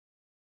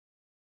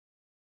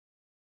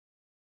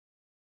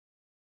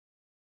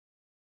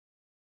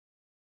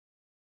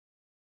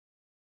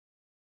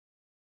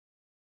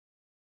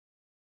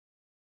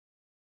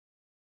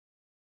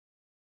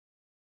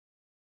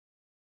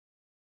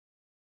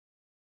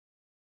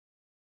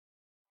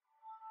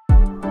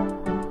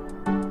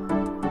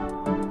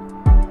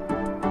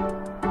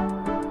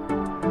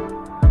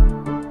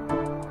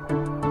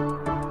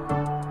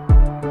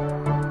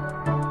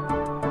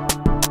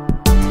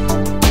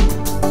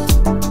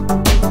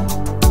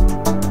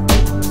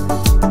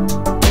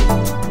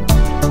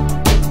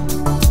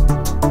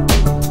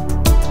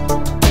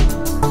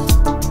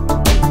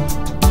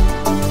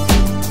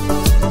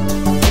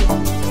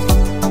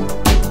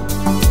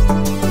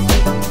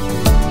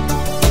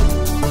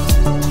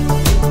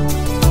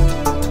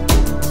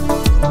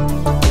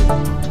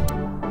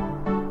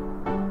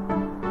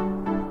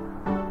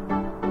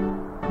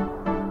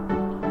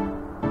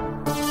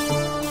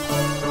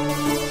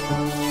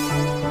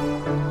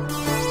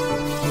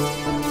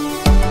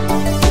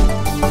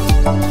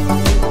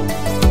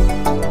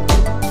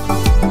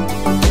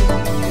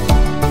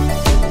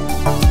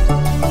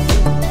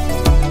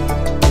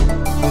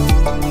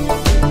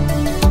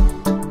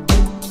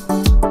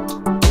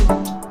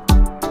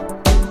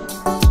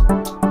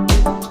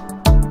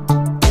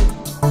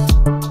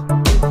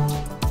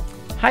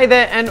Hey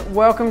there and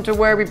welcome to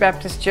Werribee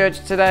Baptist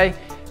Church today.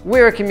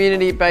 We're a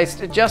community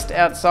based just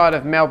outside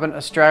of Melbourne,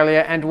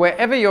 Australia, and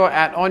wherever you're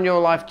at on your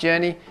life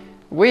journey,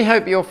 we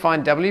hope you'll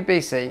find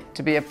WBC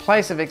to be a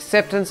place of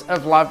acceptance,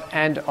 of love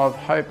and of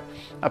hope,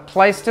 a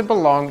place to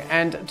belong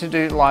and to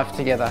do life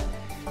together.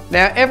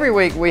 Now every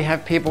week we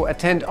have people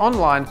attend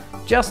online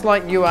just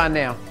like you are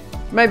now.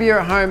 Maybe you're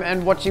at home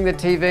and watching the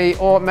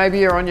TV, or maybe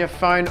you're on your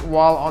phone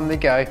while on the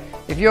go.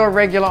 If you're a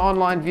regular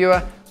online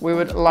viewer, we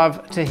would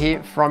love to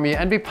hear from you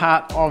and be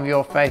part of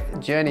your faith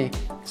journey.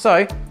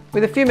 So,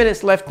 with a few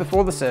minutes left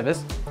before the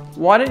service,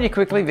 why don't you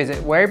quickly visit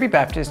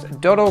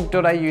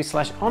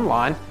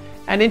werribeebaptist.org.au/online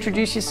and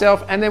introduce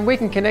yourself, and then we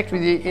can connect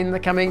with you in the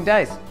coming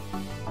days.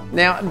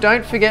 Now,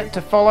 don't forget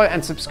to follow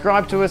and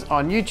subscribe to us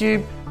on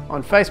YouTube,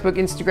 on Facebook,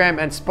 Instagram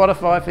and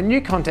Spotify for new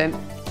content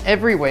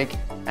every week.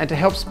 And to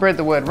help spread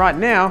the word right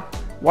now,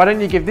 why don't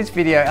you give this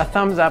video a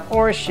thumbs up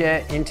or a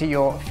share into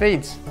your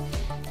feeds.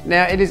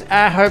 Now, it is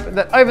our hope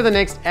that over the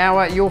next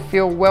hour, you'll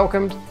feel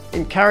welcomed,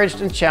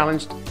 encouraged and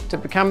challenged to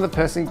become the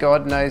person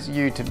God knows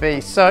you to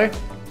be. So,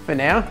 for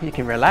now, you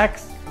can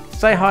relax,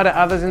 say hi to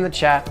others in the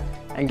chat,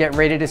 and get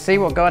ready to see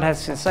what God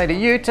has to say to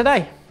you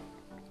today.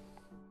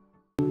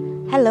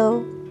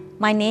 Hello,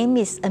 my name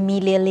is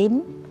Amelia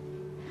Lim.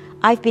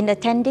 I've been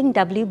attending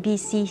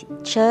WBC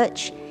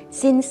Church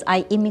since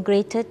I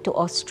immigrated to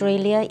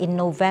Australia in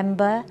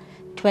November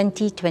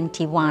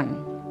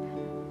 2021.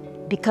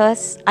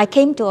 Because I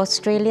came to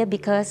Australia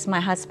because my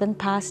husband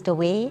passed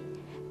away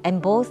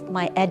and both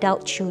my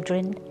adult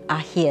children are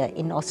here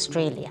in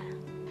Australia.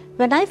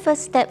 When I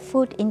first stepped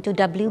foot into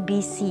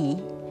WBC,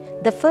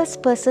 the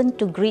first person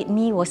to greet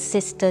me was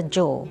Sister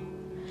Jo.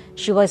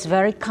 She was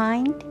very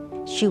kind.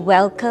 She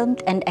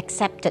welcomed and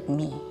accepted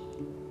me.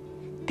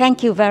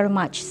 Thank you very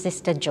much,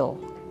 Sister Jo.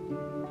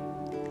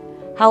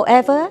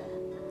 However,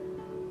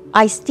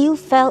 I still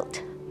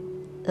felt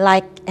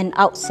like an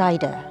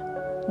outsider,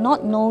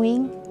 not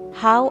knowing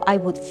how I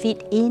would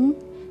fit in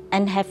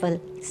and have a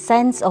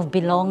sense of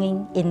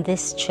belonging in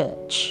this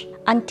church.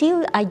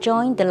 Until I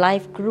joined the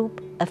life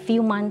group a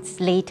few months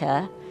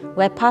later,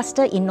 where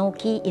Pastor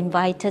Inoki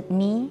invited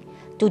me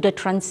to the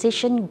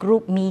transition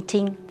group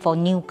meeting for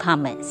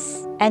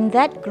newcomers. And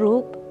that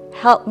group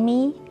helped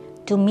me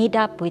to meet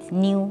up with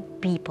new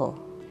people.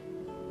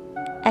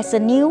 As a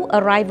new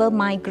arrival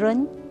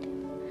migrant,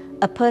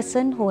 a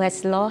person who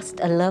has lost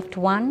a loved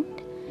one,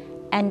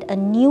 and a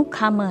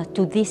newcomer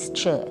to this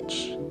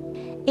church,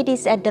 it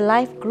is at the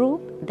life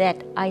group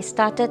that I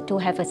started to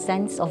have a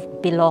sense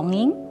of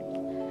belonging.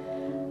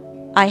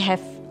 I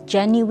have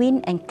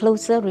genuine and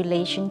closer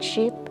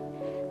relationship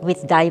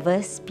with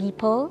diverse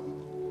people,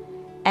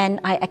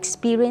 and I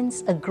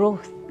experience a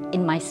growth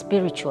in my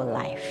spiritual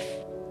life.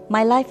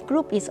 My life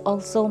group is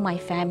also my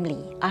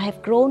family. I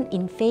have grown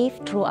in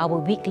faith through our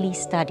weekly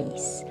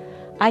studies.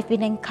 I've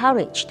been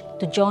encouraged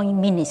to join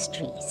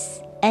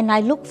ministries, and I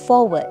look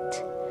forward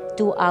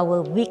to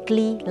our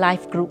weekly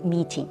life group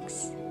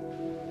meetings.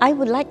 I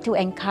would like to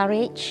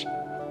encourage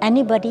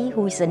anybody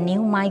who is a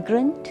new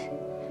migrant,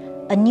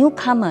 a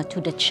newcomer to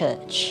the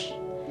church,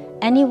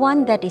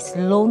 anyone that is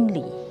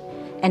lonely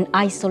and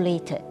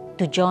isolated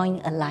to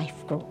join a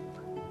life group.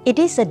 It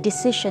is a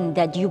decision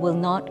that you will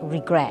not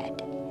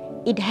regret.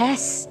 It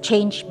has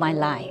changed my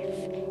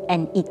life,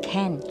 and it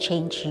can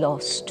change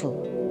yours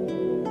too.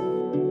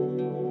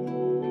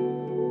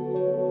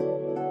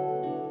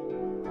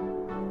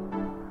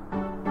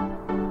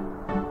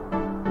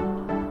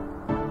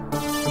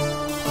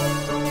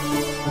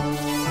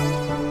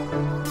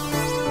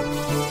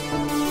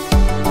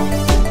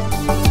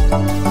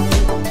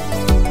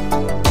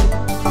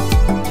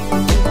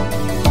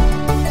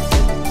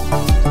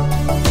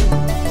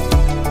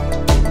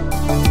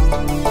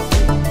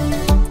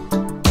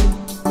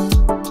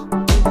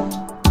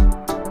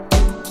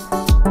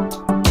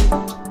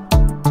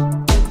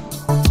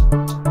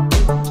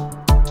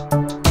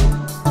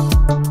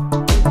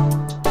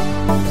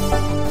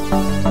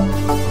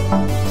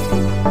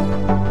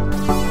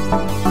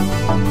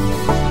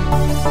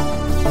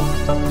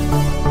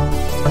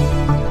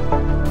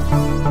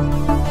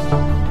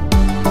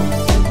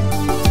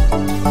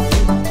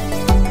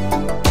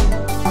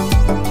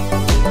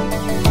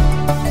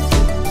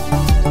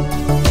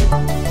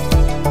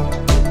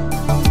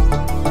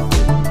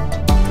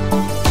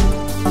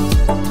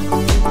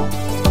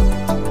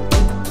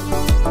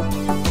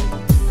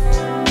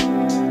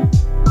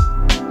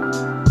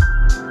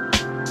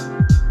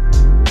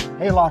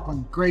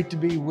 Great to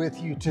be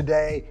with you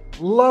today.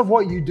 Love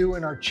what you do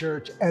in our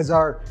church as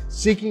our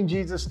Seeking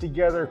Jesus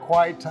Together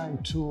Quiet Time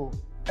Tool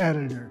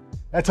editor.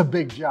 That's a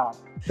big job.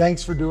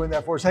 Thanks for doing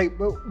that for us. Hey,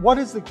 but what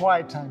is the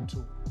Quiet Time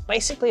Tool?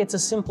 Basically, it's a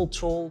simple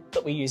tool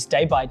that we use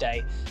day by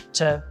day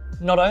to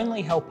not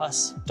only help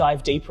us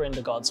dive deeper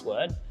into God's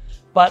Word,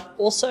 but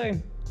also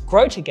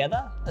grow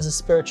together as a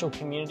spiritual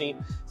community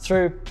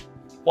through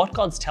what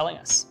God's telling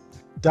us.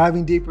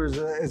 Diving deeper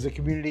as a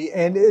community,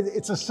 and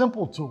it's a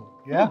simple tool,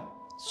 yeah?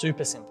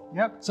 Super simple.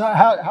 Yep. So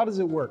how does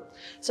it work?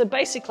 So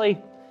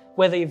basically,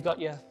 whether you've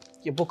got your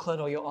booklet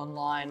or you're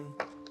online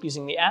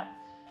using the app,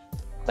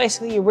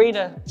 Basically, you read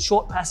a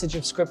short passage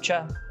of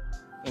scripture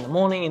in the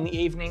morning, in the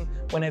evening,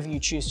 whenever you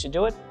choose to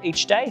do it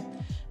each day,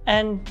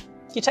 and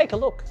you take a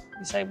look.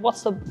 You say,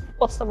 what's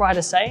the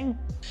writer saying?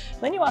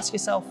 And then you ask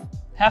yourself,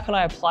 how can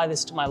I apply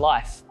this to my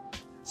life?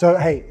 So,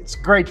 hey, it's a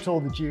great tool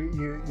that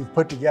you've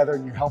put together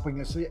and you're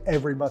helping us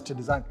every month to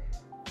design.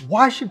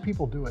 Why should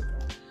people do it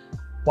though?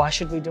 Why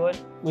should we do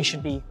it? We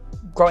should be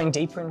growing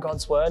deeper in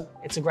God's word.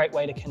 It's a great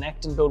way to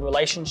connect and build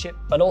relationship,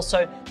 but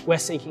also we're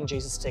seeking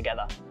Jesus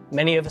together.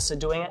 Many of us are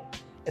doing it.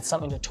 It's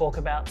something to talk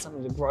about,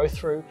 something to grow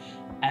through,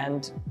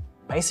 and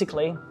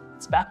basically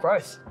it's about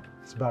growth.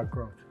 It's about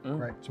growth,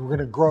 right? So we're going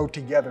to grow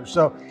together.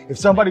 So if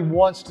somebody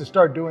wants to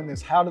start doing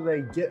this, how do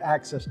they get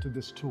access to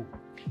this tool?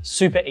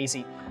 Super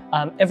easy.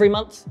 Every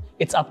month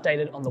it's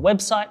updated on the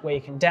website where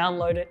you can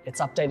download it.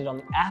 It's updated on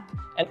the app,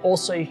 and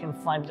also you can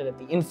find it at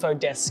the info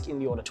desk in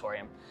the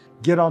auditorium.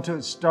 Get onto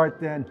it,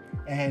 start then,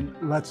 and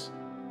let's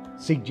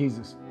seek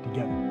Jesus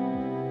together.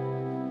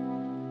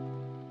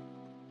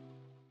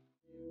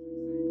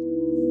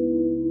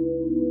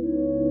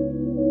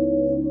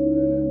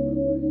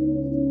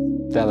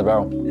 Down the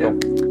barrel. Yeah.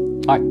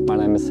 Cool. Hi, my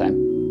name is Sam.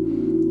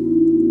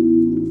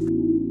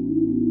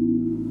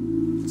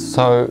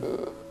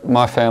 So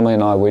my family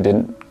and I, we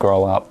didn't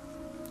grow up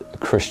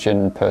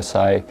Christian per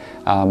se.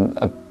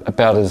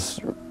 About as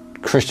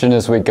Christian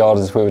as we got,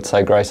 as we would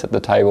say grace at the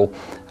table.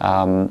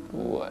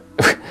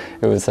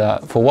 It was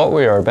for what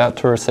we are about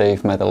to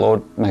receive, may the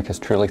Lord make us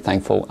truly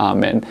thankful.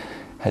 Amen.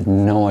 Had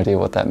no idea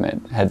what that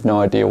meant. Had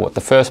no idea what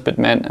the first bit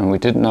meant, and we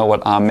didn't know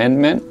what amen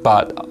meant.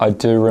 But I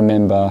do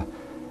remember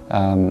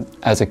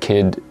as a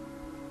kid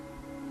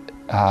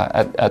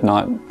at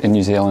night in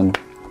New Zealand,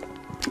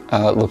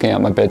 looking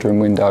out my bedroom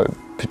window,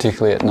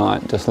 particularly at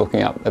night, just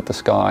looking up at the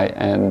sky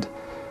and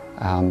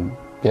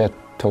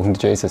talking to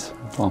Jesus,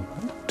 well,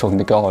 talking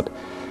to God.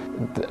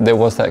 There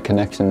was that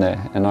connection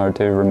there, and I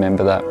do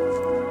remember that.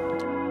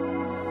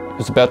 It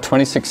was about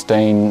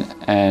 2016,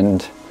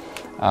 and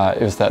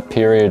it was that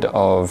period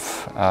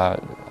of,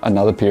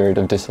 another period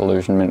of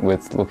disillusionment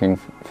with looking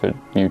for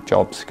new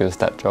jobs, because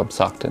that job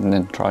sucked, and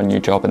then try a new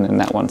job, and then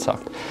that one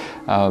sucked.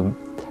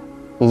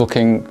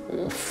 Looking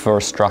for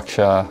a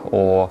structure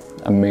or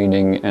a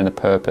meaning and a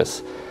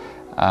purpose.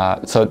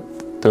 So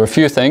there were a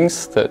few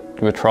things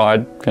that we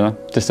tried,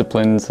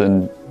 disciplines,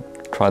 and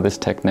try this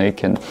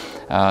technique, and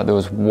there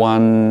was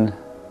one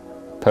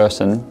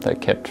person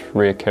that kept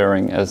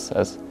reoccurring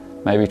as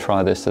maybe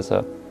try this as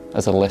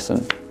a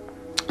lesson,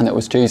 and that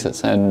was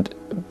Jesus. And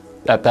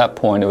at that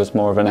point it was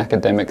more of an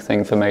academic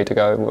thing for me to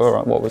go, all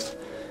right, what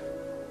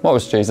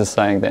was Jesus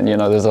saying then?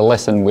 There's a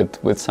lesson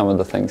with some of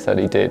the things that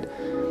he did.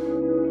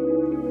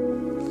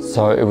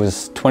 So it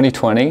was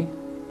 2020,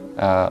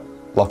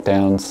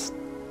 lockdowns,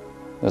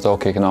 it was all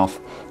kicking off.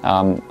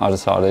 I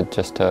decided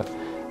just to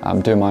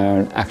do my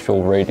own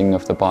actual reading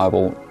of the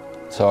Bible.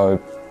 So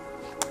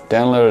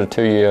downloaded a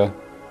 2-year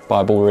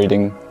Bible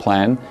reading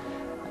plan,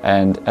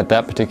 and at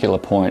that particular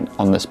point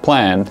on this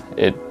plan,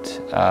 it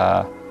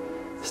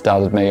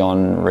started me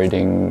on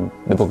reading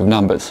the book of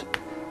Numbers.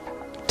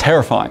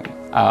 Terrifying,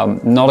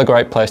 not a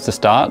great place to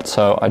start,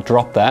 so I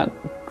dropped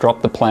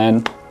the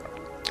plan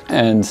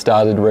and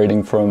started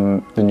reading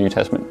from the New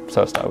Testament.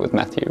 So I started with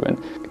Matthew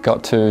and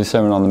got to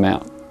Sermon on the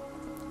Mount.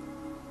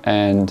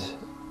 And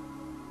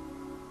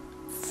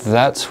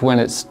that's when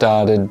it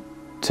started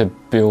to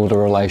build a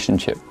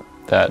relationship,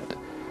 that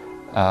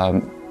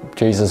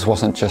Jesus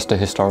wasn't just a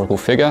historical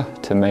figure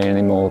to me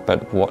anymore,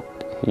 but what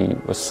he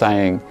was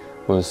saying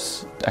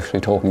was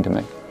actually talking to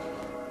me.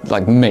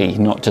 Like me,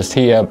 not just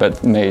here,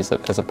 but me as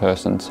a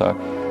person. So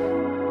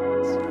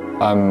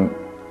I'm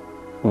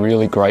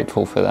really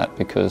grateful for that,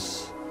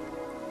 because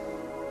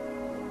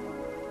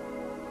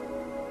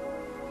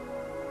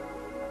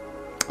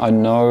I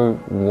know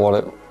what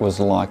it was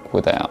like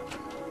without,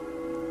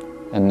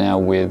 and now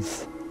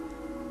with,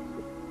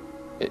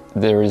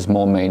 there is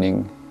more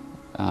meaning,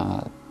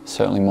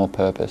 certainly more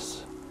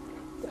purpose,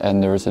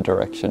 and there is a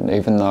direction,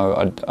 even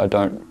though I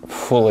don't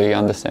fully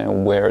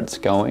understand where it's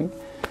going,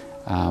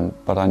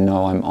 but I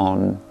know I'm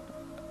on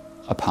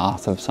a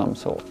path of some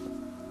sort,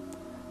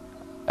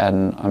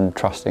 and I'm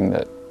trusting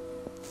that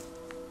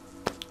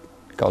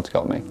God's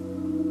got me.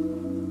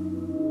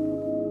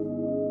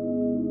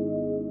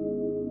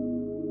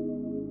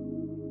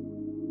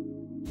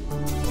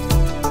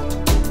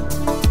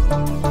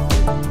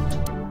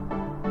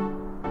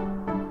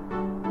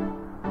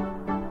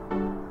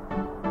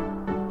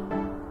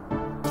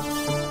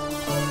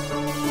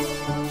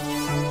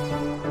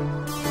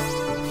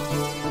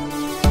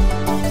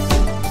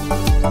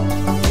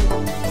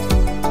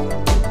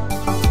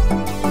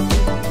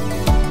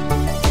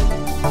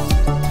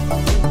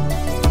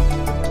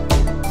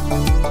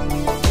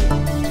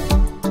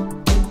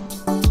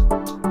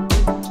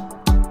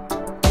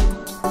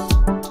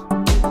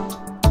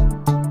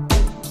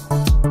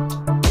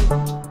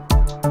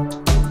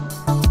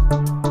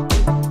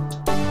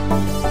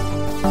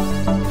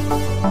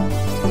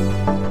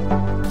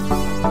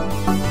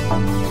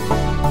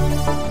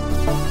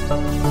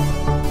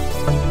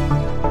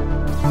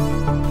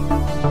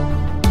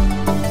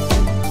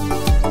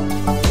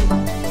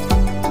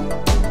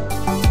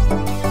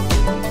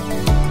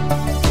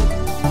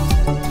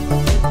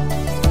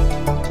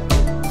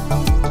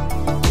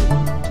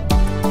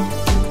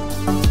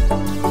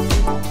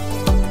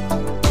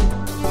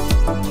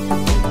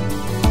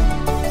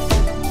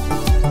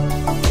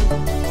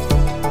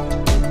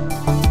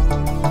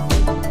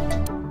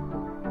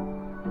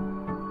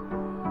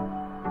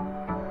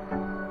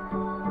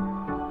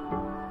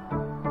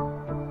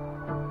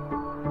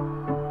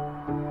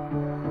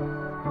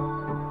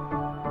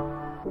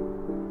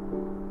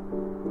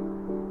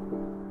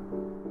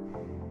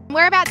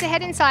 We're about to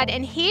head inside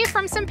and hear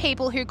from some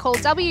people who call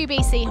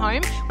WBC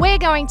home. We're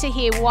going to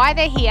hear why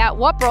they're here,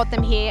 what brought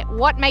them here,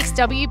 what makes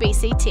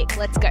WBC tick.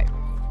 Let's go.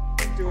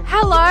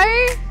 Hello,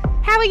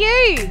 how are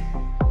you?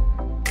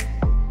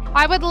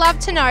 I would love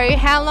to know,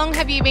 how long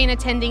have you been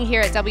attending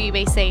here at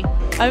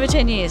WBC? Over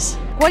 10 years.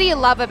 What do you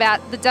love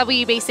about the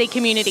WBC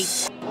community?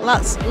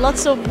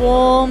 Lots of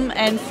warm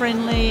and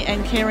friendly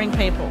and caring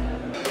people.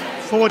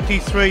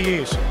 43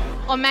 years.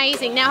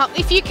 Amazing. Now,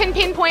 if you can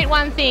pinpoint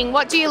one thing,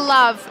 what do you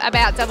love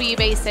about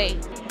WBC?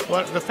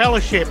 Well, the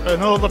fellowship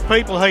and all the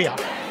people here.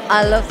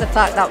 I love the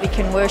fact that we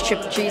can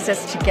worship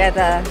Jesus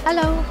together.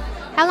 Hello.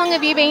 How long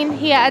have you been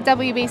here at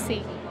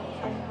WBC?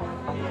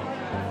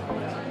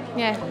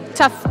 Yeah,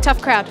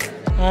 tough crowd.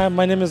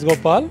 My name is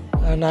Gopal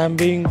and I'm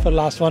being for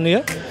last 1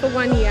 year. For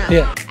 1 year?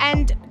 Yeah.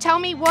 And tell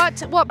me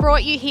what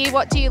brought you here,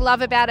 what do you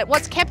love about it,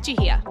 what's kept you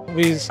here?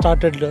 We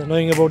started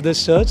knowing about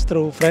this church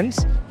through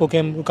friends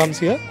who comes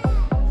here,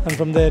 and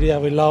from there, yeah,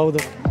 we love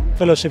the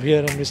fellowship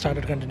here and we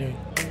started continuing.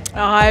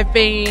 I've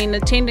been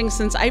attending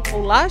since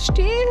April last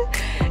year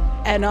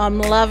and I'm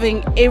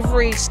loving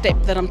every step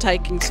that I'm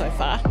taking so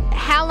far.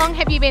 How long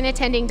have you been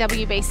attending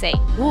WBC?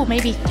 Oh,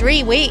 maybe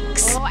 3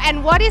 weeks. Oh,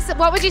 and what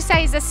would you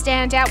say is a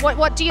standout?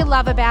 What do you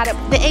love about it?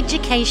 The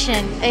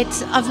education.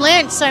 I've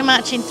learned so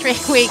much in 3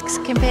 weeks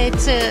compared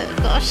to,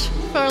 gosh,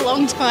 for a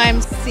long time.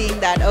 Seeing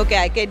that, okay,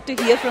 I get to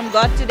hear from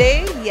God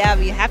today. Yeah,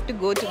 we have to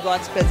go to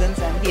God's presence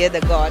and hear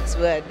the God's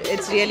word.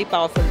 It's really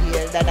powerful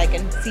here that I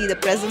can see the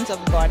presence of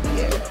God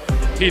here.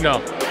 Tina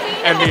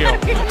and Neil.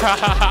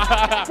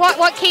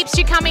 What keeps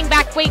you coming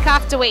back week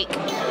after week?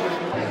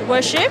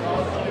 Worship.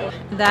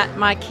 That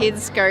my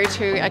kids go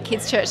to a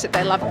kids' church that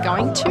they love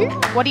going to.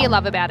 What do you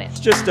love about it? It's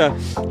just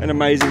an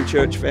amazing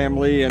church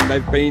family, and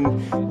they've been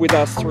with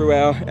us through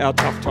our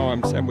tough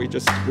times, and we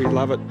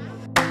love it.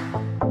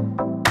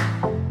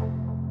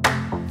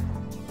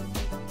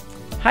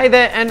 Hey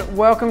there, and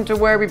welcome to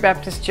Werribee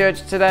Baptist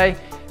Church today.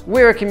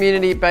 We're a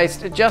community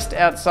based just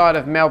outside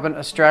of Melbourne,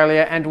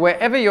 Australia, and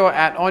wherever you're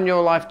at on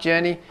your life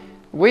journey,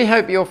 we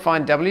hope you'll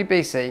find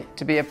WBC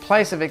to be a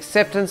place of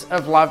acceptance,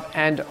 of love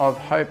and of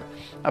hope,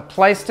 a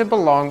place to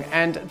belong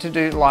and to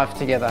do life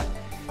together.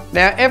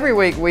 Now, every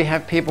week we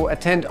have people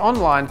attend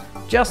online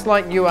just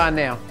like you are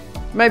now.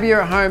 Maybe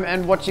you're at home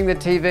and watching the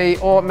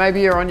TV, or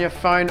maybe you're on your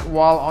phone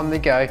while on the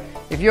go.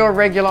 If you're a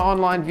regular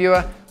online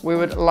viewer, we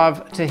would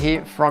love to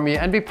hear from you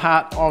and be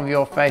part of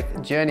your faith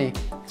journey.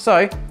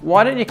 So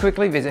why don't you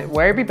quickly visit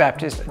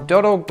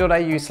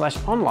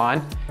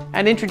werribeebaptist.org.au/online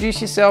and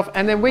introduce yourself,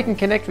 and then we can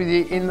connect with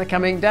you in the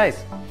coming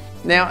days.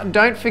 Now,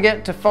 don't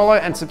forget to follow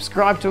and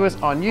subscribe to us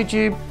on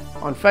YouTube,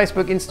 on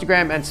Facebook,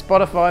 Instagram and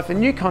Spotify for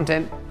new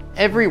content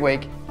every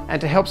week. And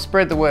to help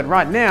spread the word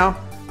right now,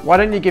 why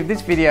don't you give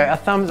this video a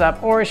thumbs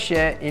up or a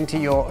share into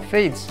your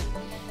feeds.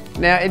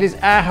 Now, it is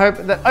our hope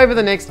that over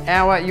the next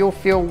hour you'll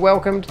feel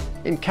welcomed,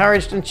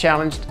 encouraged and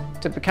challenged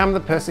to become the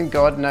person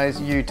God knows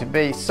you to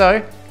be.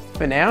 So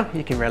for now,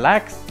 you can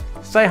relax,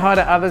 say hi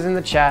to others in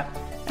the chat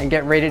and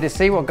get ready to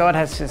see what God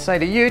has to say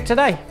to you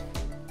today.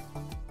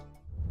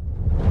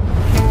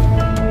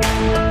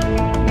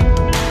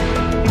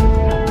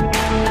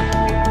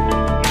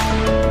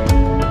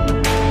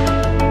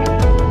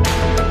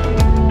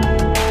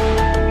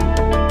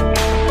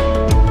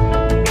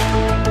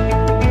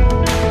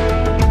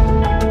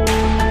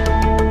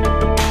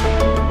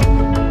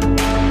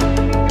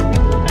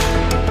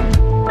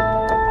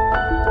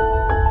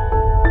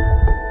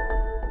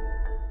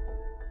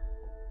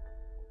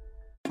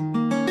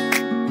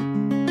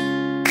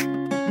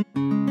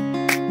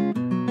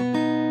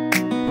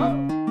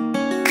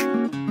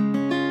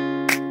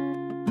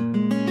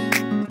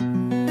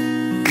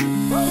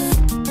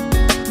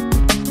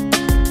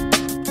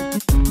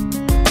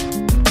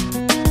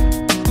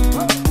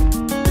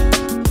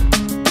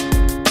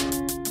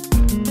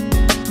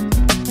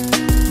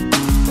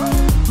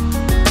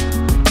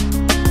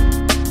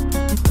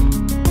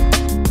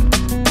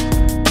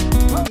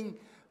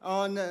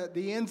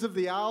 The ends of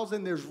the aisles,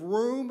 and there's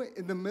room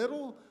in the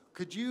middle.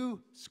 Could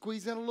you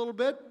squeeze in a little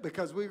bit?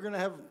 Because we're going to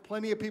have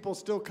plenty of people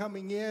still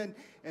coming in,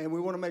 and we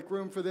want to make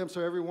room for them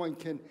so everyone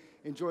can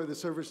enjoy the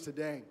service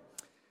today.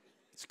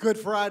 It's Good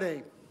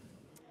Friday.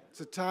 It's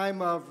a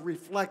time of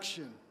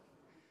reflection,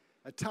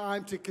 a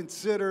time to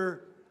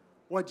consider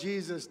what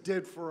Jesus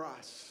did for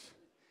us.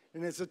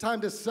 And it's a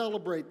time to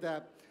celebrate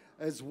that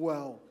as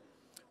well.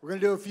 We're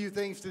going to do a few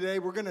things today.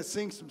 We're going to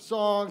sing some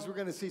songs. We're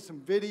going to see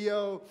some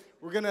video.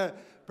 We're going to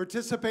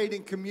participate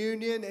in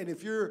communion. And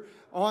if you're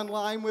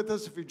online with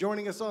us, if you're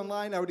joining us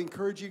online, I would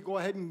encourage you to go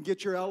ahead and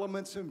get your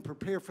elements and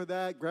prepare for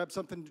that. Grab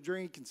something to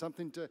drink and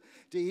something to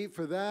eat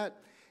for that.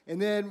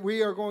 And then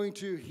we are going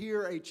to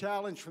hear a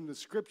challenge from the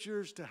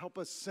scriptures to help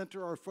us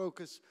center our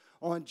focus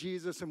on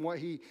Jesus and what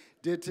he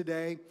did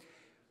today.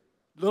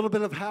 A little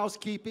bit of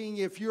housekeeping.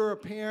 If you're a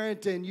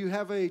parent and you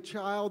have a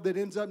child that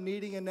ends up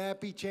needing a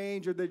nappy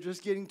change, or they're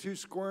just getting too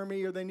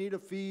squirmy, or they need a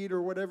feed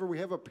or whatever, we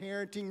have a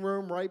parenting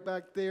room right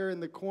back there in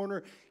the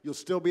corner. You'll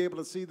still be able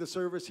to see the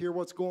service, hear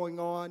what's going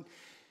on.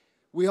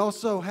 We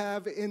also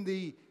have in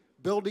the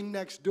building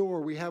next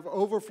door. We have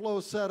overflow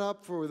set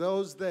up for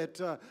those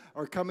that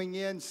are coming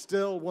in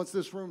still once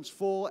this room's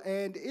full.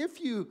 And if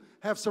you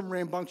have some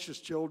rambunctious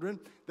children,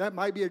 that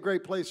might be a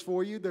great place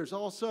for you. There's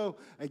also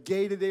a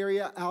gated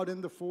area out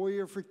in the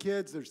foyer for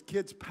kids. There's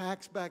kids'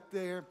 packs back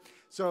there.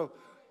 So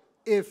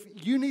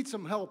if you need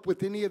some help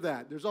with any of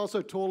that, there's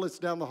also toilets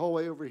down the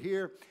hallway over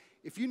here.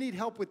 If you need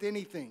help with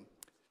anything,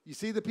 you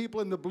see the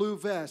people in the blue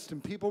vest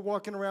and people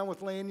walking around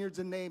with lanyards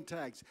and name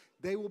tags.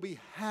 They will be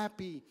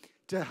happy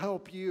to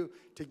help you,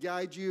 to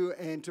guide you,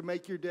 and to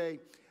make your day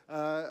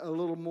a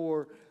little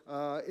more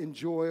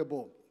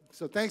enjoyable.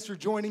 So thanks for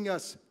joining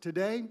us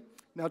today.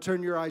 Now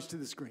turn your eyes to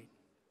the screen.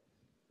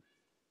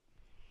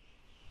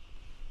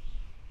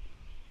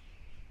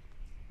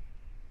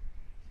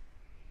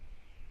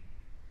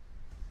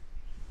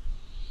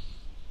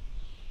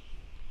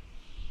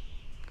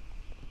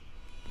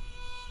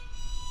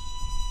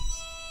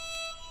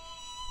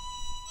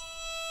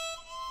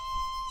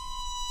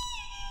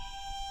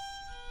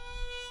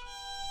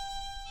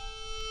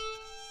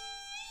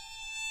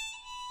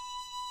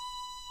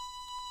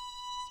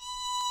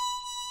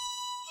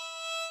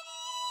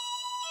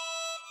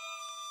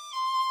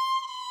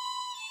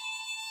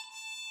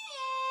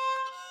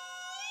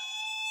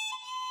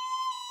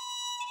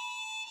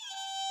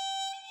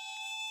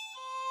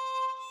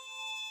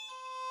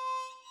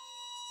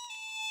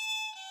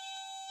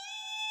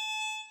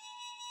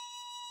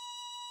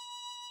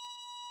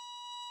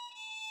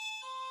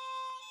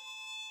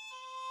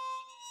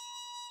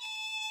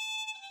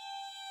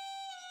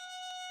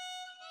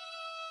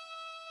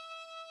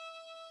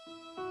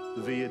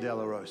 The Via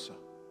Dolorosa,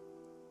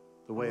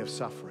 the way of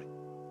suffering.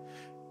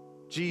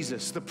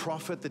 Jesus, the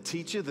prophet, the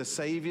teacher, the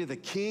savior, the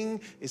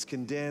king, is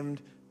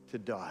condemned to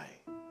die.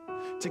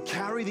 To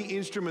carry the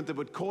instrument that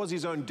would cause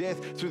his own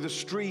death through the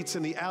streets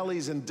and the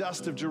alleys and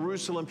dust of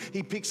Jerusalem,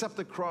 he picks up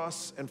the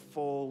cross and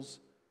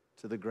falls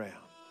to the ground.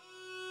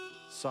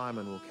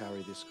 Simon will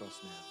carry this cross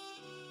now.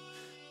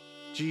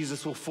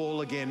 Jesus will fall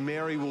again,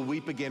 Mary will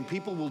weep again,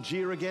 people will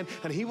jeer again,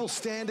 and he will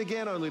stand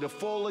again, only to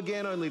fall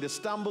again, only to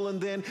stumble,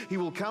 and then he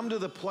will come to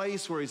the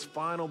place where his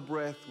final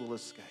breath will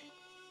escape.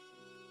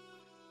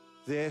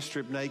 There,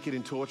 stripped naked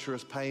in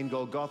torturous pain,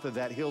 Golgotha,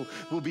 that hill,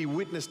 will be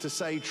witness to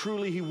say,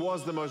 truly he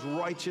was the most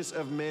righteous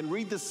of men.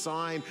 Read the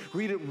sign,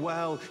 read it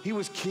well. He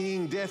was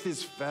king, death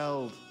is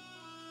felled.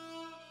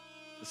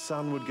 The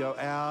sun would go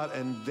out,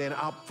 and then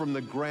up from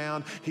the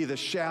ground, hear the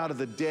shout of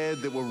the dead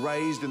that were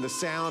raised and the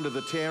sound of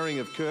the tearing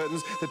of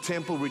curtains, the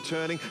temple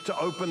returning to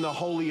open the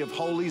Holy of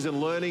Holies and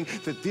learning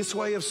that this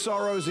way of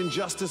sorrows,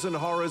 injustice, and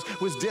horrors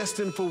was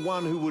destined for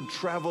one who would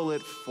travel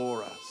it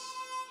for us.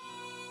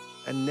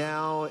 And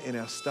now, in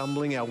our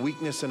stumbling, our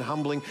weakness and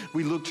humbling,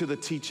 we look to the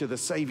teacher, the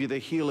savior, the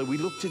healer. We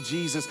look to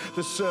Jesus,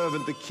 the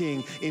servant, the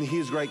king. In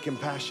his great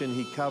compassion,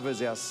 he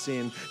covers our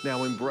sin,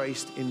 now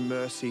embraced in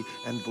mercy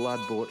and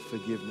blood-bought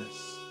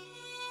forgiveness.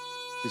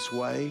 This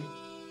way,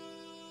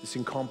 this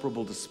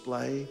incomparable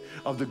display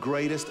of the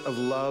greatest of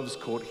loves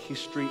caught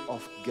history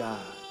off guard.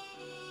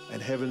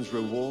 And heaven's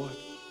reward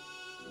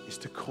is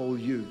to call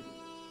you,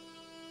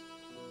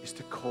 is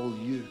to call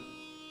you,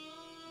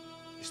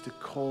 is to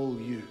call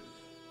you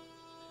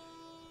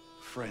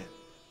friend.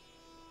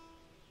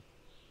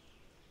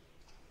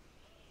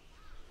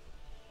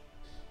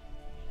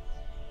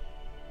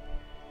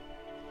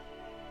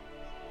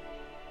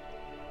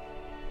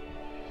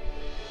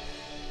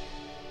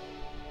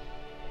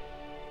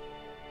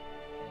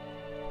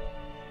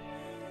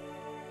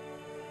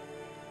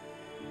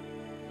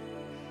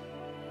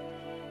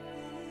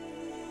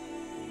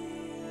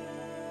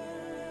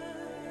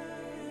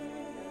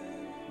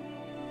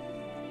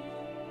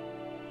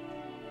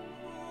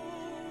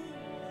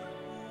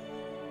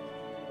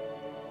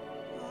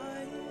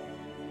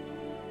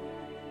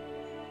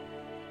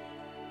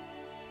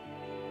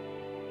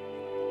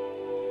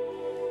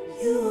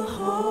 You are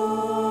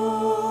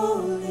holy,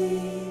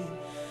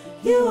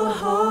 you are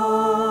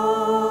holy.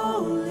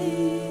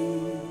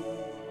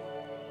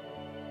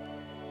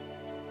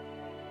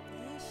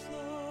 Yes,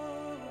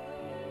 Lord.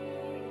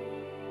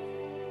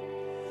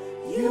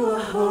 You are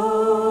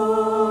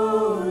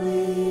holy,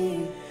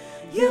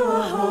 you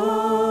are holy.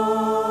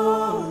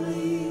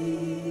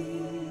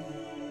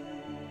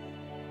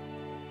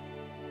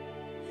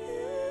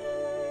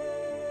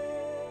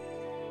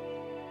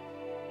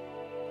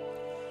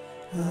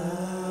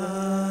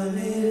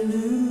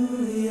 Hallelujah.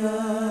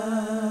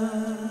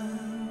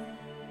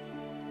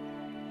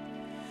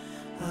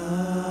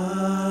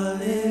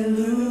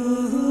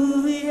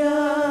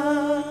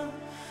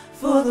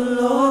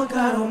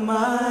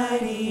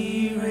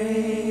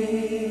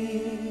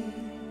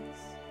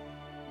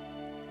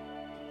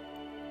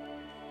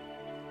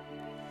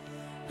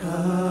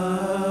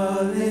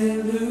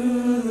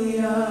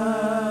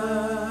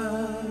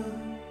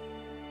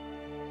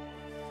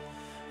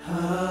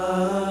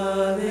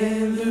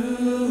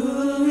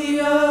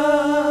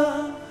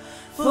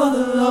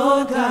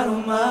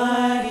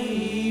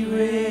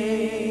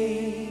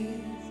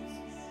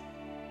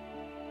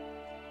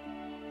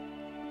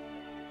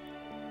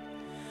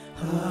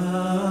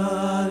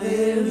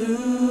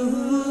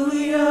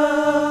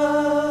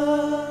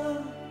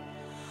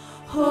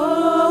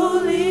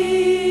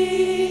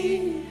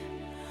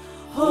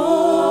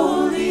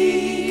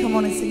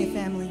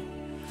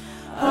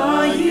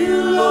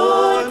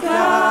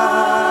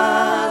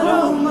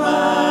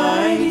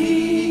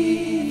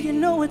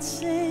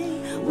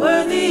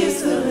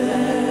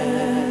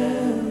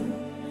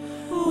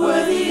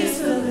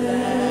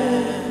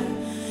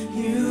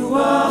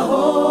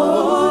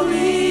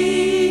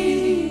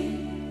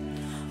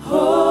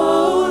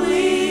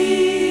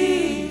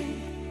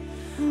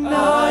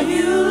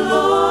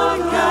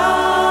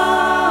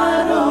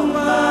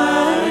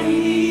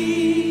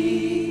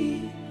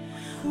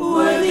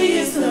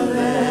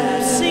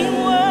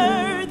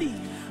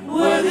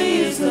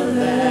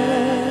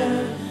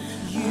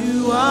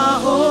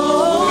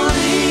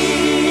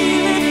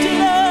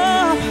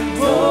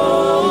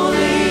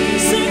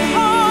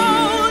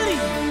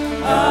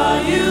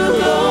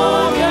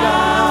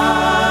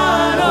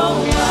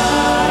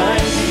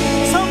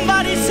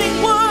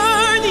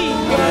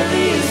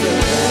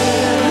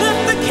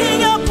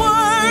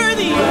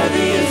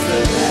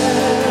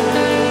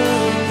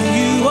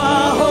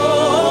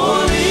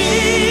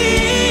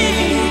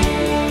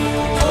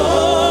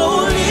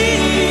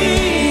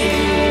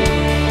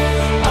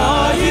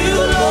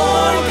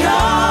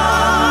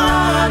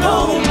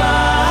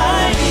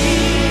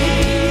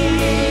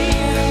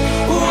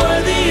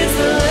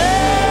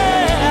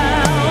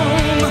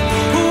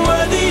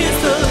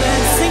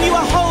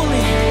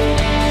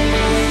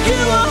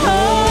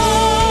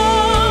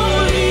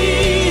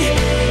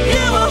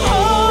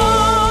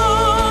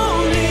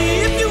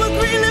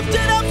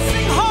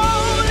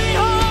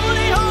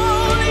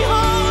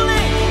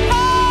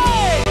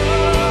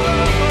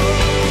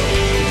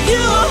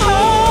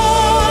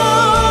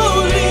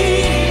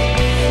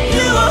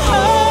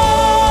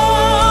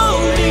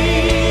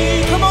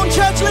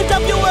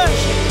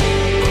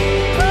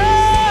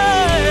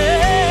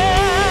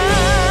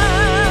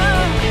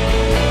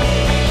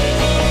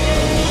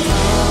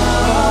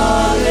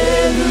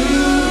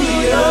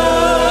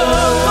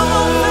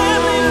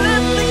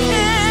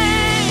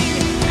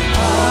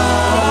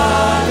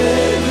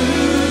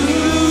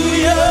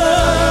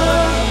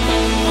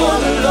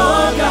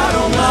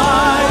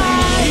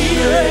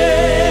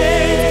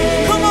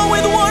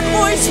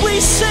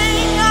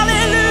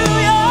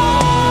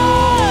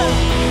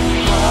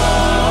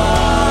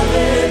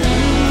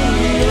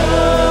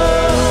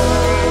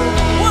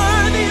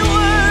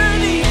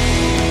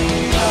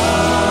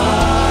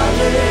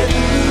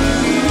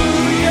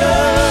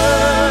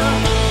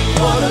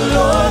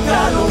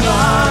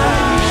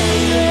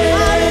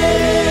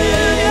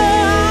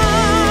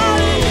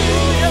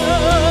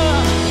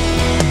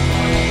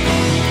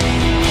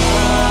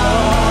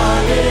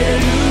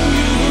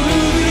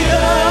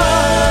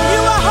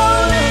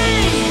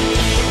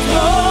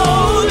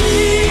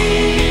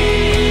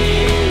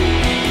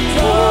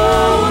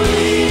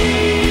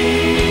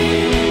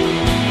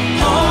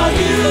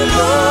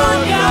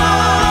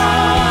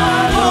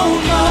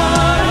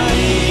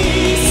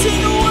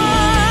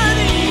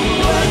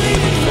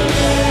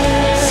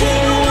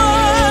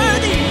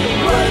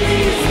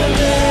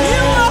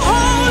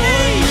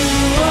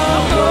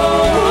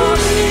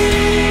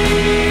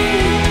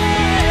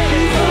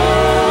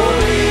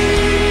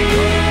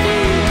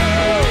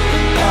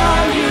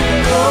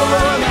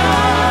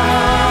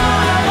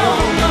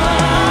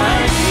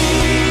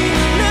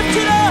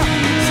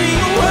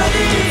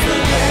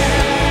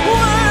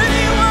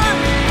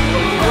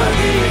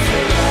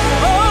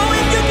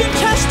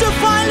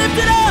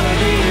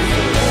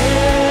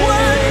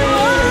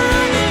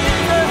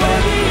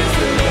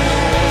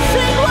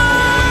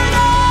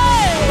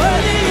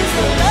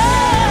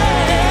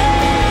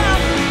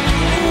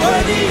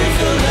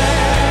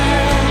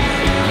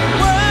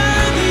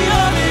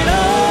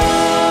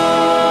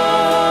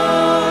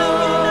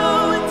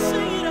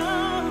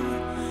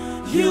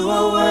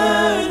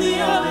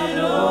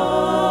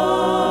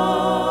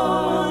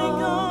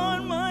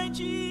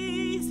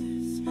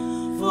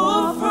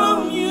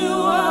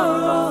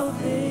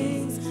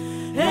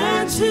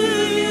 to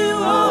you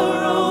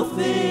are all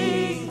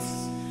things.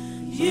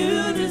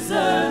 You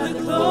deserve the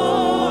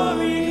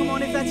glory. Come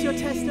on, if that's your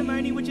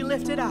testimony, would you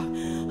lift it up?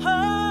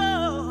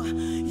 Oh,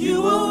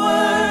 you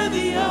are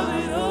worthy of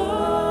it all.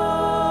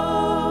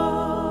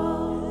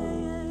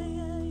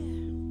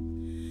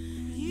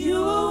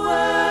 You are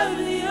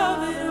worthy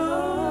of it all.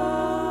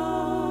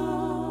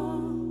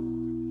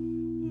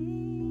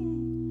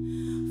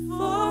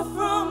 For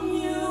from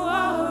you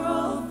are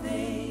all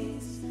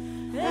things,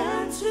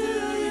 and to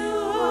you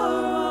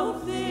are all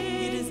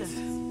things.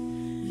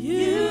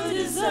 You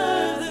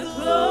deserve the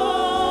glory.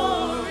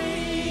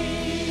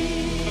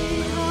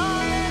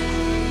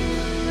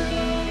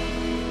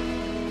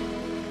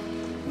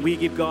 We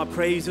give God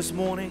praise this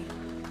morning,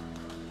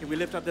 and we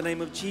lift up the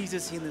name of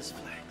Jesus in this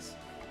place.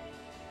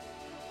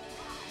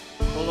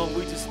 Oh Lord,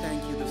 we just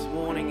thank you this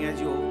morning as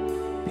your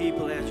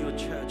people, as your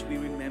church. We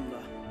remember,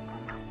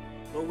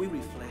 Lord, we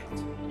reflect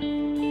on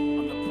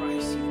the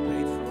price you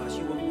paid for us.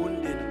 You were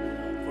wounded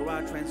for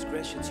our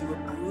transgressions. You were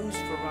bruised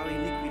for our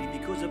iniquity.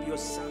 Because of your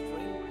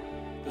suffering,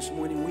 this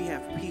morning we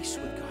have peace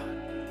with God.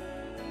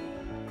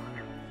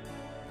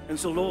 And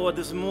so, Lord,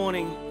 this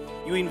morning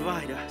you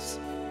invite us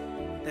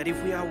that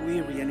if we are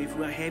weary and if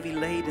we are heavy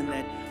laden,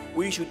 that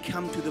we should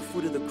come to the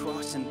foot of the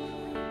cross and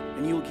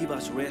you'll give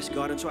us rest,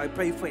 God. And so I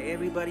pray for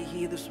everybody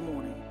here this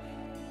morning,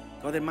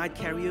 God, that might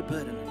carry a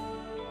burden.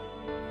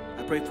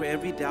 I pray for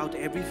every doubt,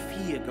 every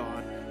fear,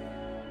 God,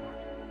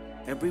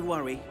 every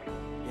worry,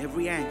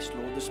 every angst,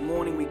 Lord. This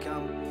morning we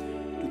come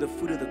to the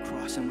foot of the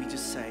cross and we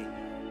just say,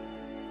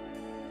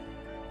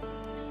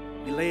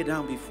 we lay it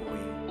down before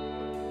you.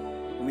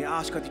 And we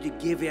ask, God, that you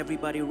give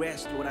everybody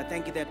rest, Lord. I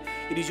thank you that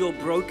it is your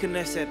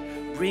brokenness that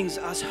brings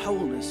us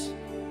wholeness.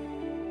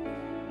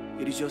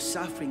 It is your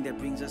suffering that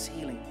brings us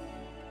healing.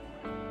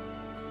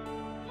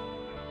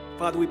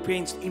 Father, we pray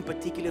in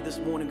particular this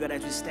morning, God,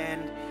 as we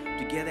stand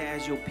together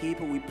as your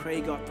people, we pray,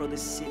 God, for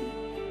this city.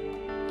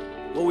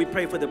 Lord, we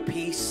pray for the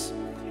peace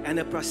and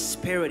the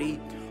prosperity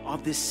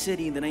of this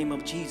city in the name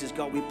of Jesus,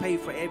 God. We pray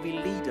for every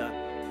leader,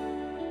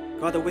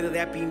 God, whether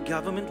that be in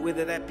government,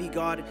 whether that be,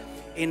 God,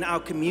 in our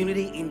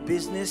community, in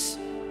business,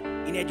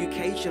 in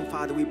education,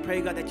 Father. We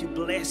pray, God, that you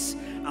bless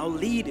our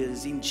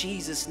leaders in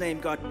Jesus' name,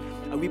 God.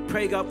 We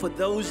pray, God, for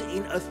those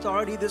in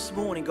authority this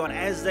morning, God,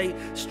 as they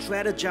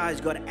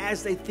strategize, God,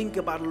 as they think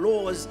about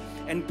laws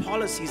and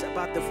policies,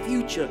 about the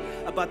future,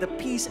 about the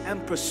peace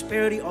and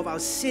prosperity of our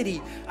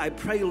city. I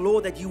pray,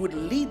 Lord, that you would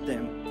lead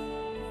them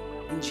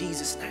in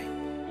Jesus'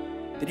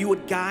 name, that you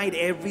would guide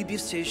every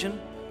decision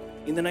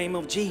in the name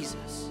of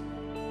Jesus.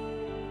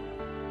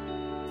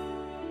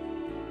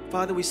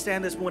 Father, we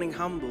stand this morning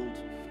humbled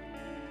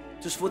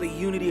just for the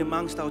unity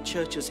amongst our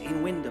churches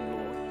in Wyndham,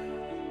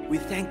 Lord. We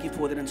thank you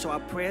for that. And so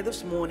our prayer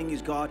this morning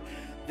is, God,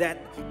 that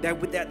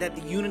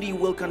the unity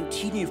will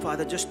continue,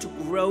 Father, just to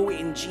grow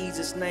in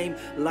Jesus' name,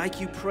 like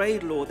you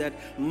prayed, Lord, that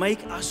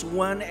make us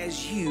one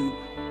as you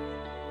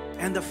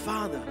and the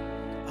Father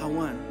are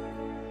one.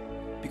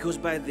 Because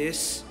by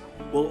this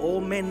will all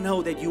men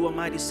know that you are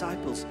my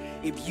disciples,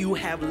 if you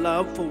have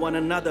love for one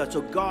another.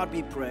 So God,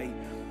 we pray,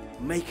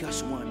 make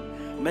us one.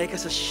 Make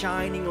us a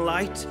shining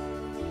light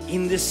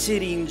in this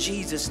city in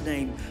Jesus'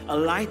 name. A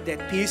light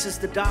that pierces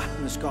the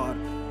darkness, God.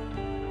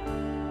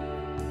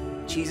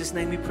 In Jesus'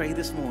 name we pray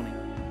this morning.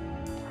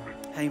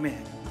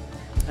 Amen.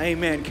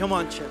 Amen. Come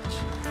on, church.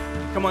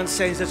 Come on,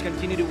 saints. Let's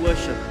continue to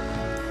worship.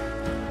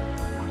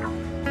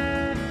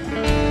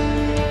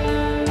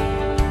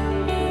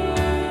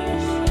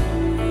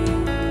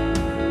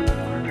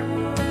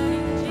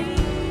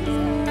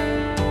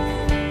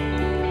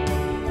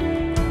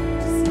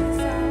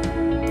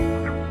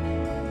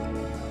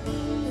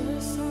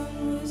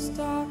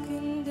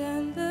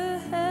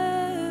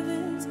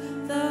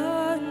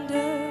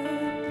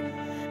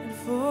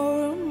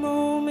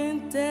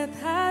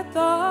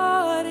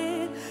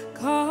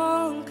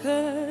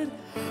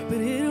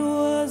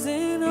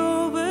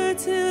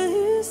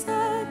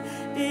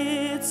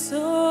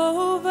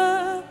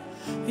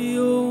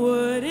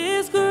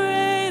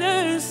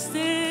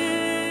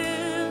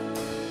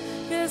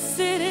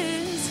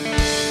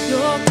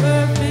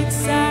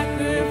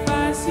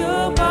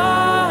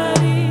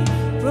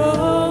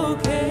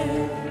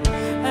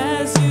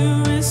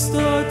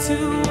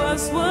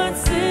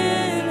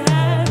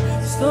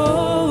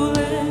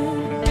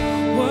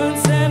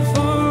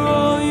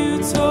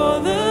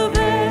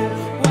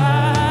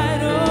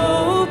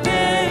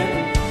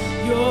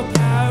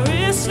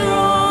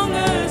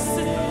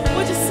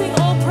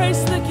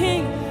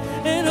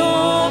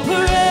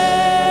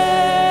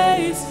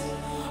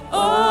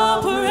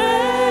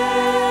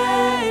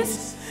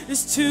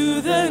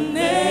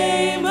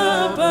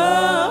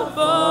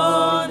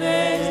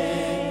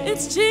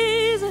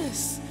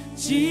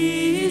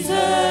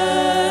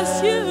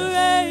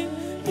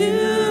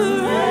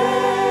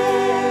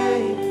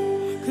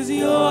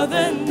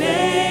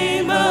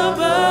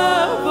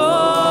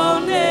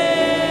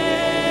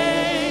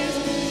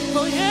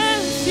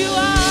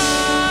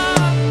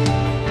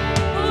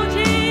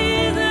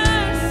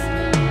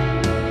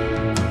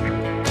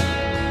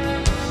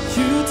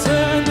 You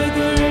turn the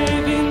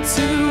grave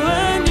into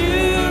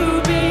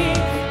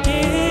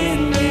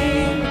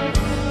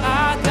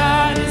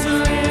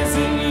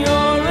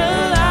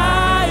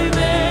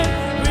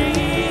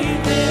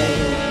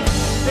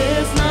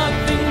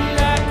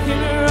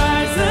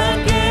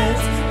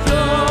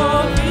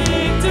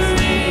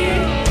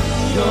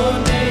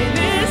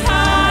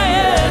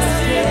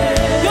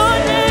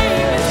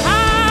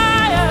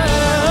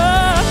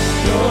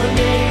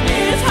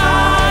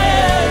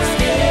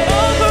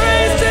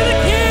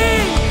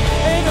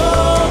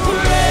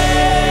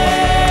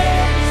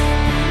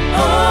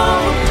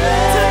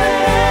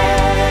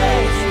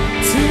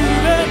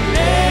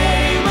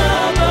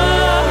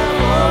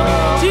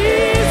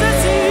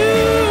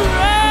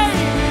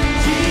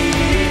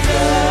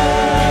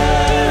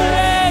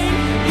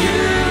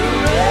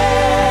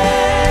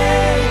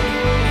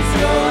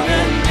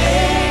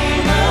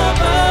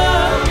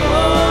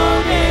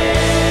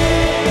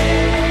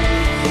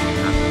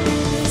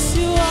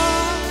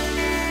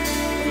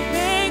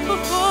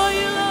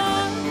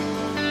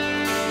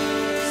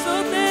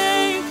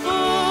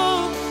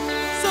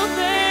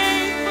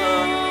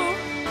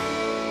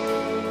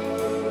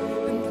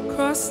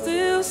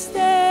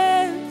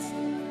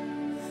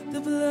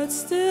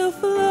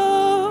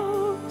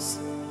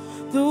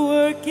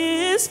work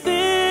is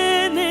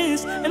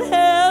finished, and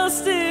hell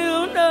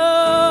still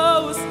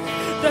knows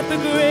that the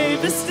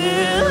grave is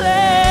still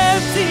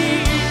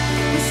empty,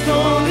 the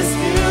stone is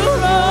still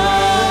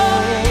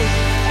rolled,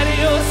 and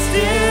you're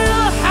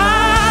still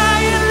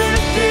high and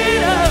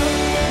lifted up,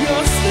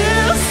 you're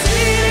still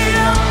seated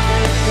on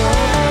the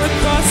cross, the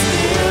cross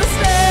still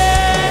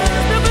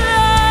stands, the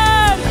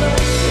blood,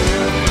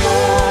 the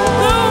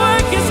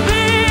work is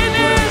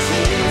finished,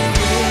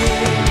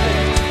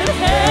 and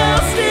hell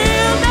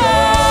still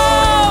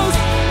knows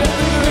that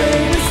the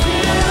grave is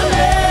still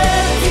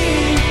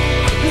empty,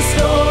 the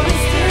stone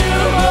is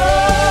still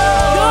rolled,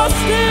 you're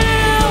still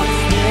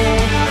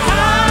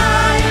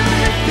high and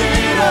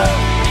lifted up,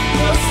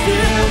 you're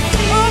still,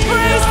 oh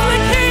praise the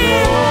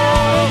King,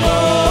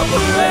 oh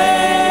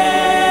praise,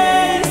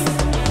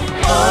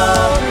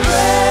 oh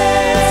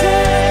praise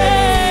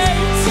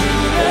to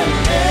the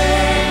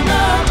name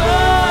above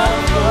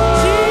all.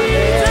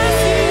 Jesus,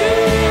 you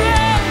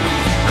reign,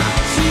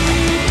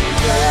 Jesus,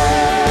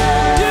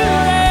 you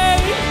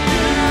reign,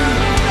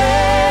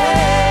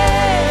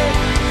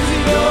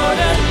 you're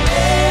the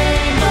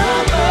name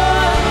above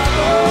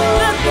all.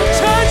 Let the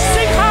church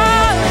sing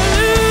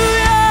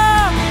hallelujah,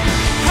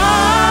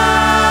 hallelujah.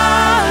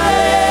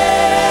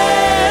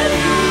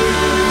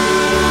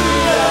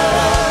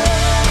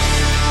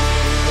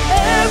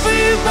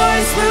 Every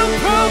voice will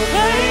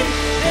proclaim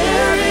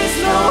there is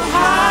no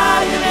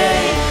higher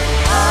name.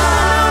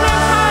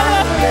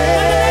 Higher than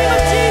the name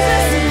of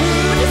Jesus.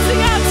 Would you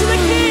sing out to the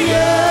King?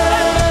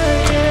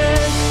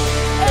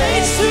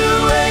 Age to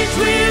age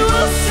we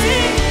will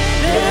sing.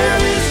 There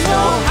is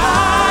no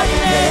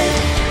higher name.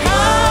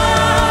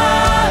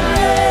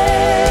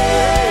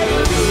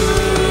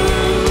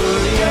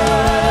 Hallelujah.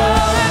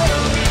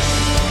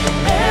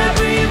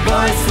 Every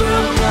voice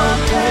will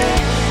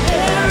proclaim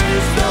there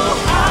is no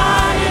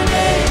higher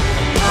name.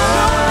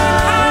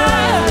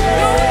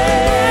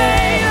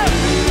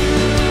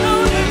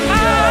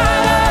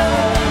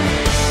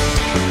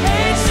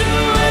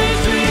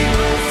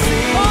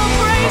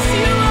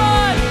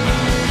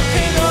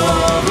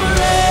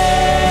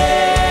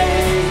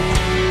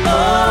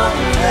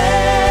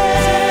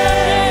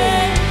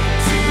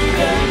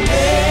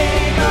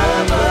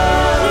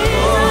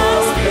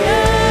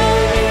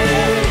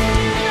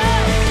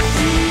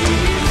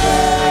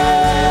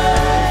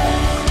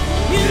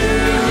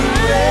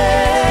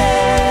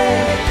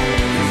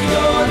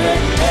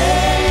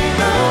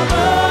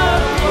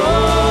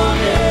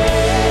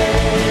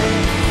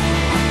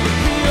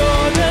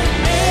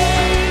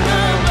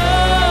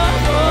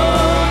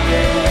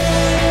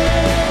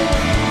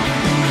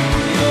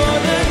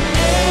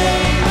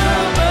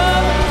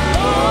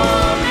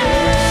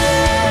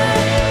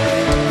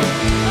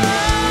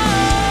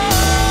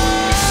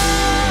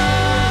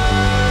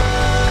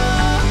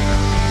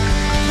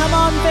 Come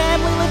on,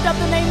 family, lift up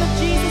the name of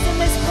Jesus in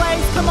this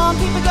place. Come on,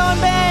 keep it going,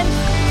 band.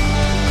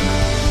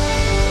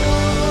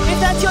 If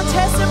that's your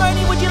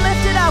testimony, would you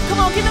lift it up? Come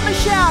on, give him a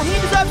shout. He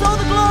deserves all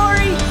the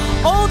glory,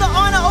 all the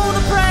honor, all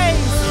the praise.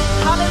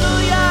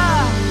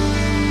 Hallelujah.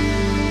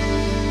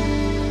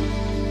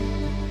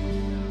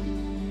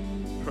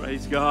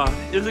 Praise God.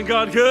 Isn't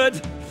God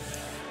good?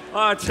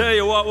 I tell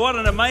you what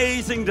an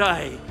amazing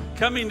day.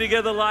 Coming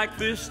together like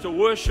this to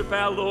worship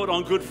our Lord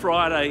on Good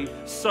Friday.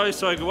 So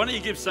good. Why don't you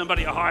give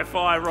somebody a high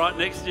five right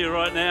next to you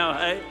right now,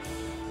 hey?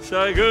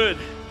 So good.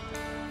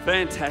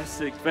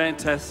 Fantastic,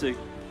 fantastic.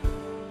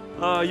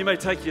 Oh, you may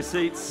take your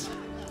seats.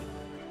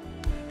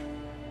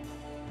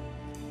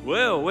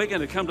 Well, we're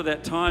going to come to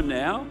that time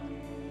now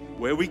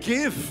where we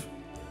give.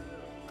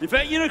 In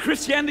fact, you know,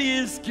 Christianity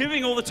is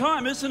giving all the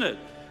time, isn't it?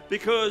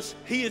 Because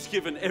He has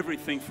given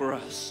everything for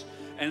us.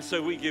 And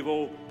so we give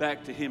all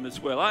back to Him as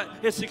well.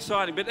 It's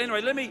exciting. But anyway,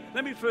 let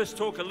me first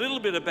talk a little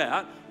bit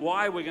about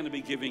why we're going to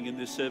be giving in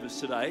this service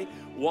today,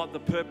 what the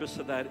purpose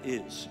of that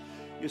is.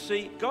 You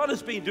see, God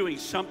has been doing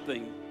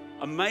something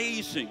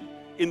amazing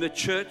in the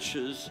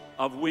churches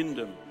of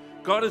Wyndham.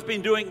 God has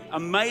been doing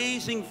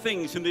amazing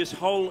things in this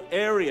whole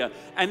area,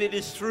 and it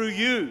is through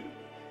you.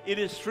 It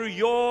is through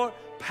your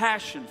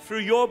passion, through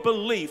your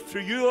belief,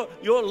 through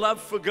your love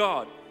for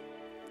God.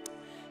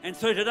 And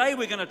so today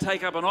we're going to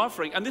take up an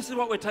offering, and this is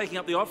what we're taking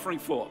up the offering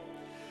for.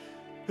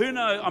 Who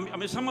knows? I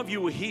mean, some of you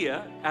were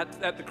here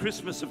at the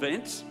Christmas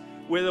events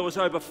where there was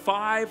over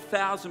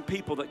 5,000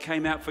 people that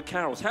came out for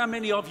carols. How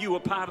many of you were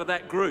part of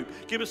that group?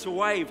 Give us a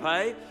wave,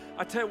 hey?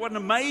 I tell you what an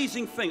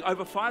amazing thing.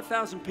 Over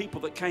 5,000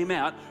 people that came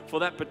out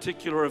for that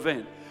particular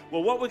event.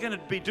 Well, what we're going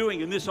to be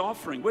doing in this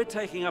offering, we're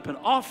taking up an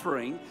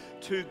offering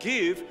to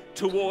give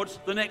towards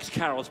the next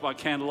carols by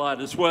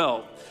candlelight as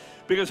well.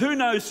 Because who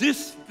knows,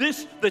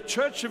 the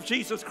Church of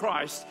Jesus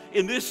Christ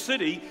in this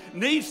city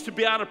needs to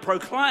be able to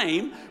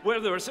proclaim,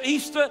 whether it's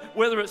Easter,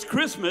 whether it's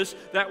Christmas,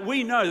 that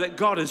we know that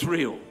God is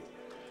real.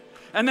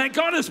 And that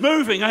God is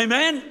moving,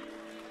 amen?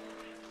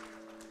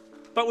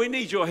 But we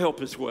need your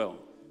help as well.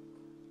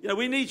 You know,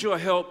 we need your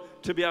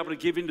help to be able to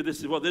give into this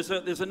as well. There's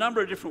a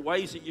number of different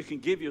ways that you can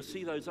give. You'll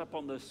see those up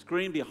on the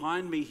screen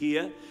behind me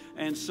here.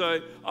 And so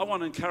I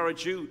want to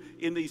encourage you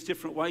in these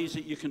different ways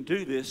that you can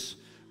do this.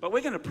 But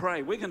we're going to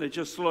pray. We're going to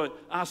just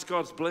ask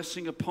God's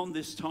blessing upon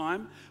this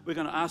time. We're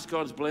going to ask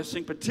God's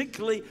blessing,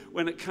 particularly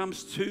when it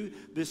comes to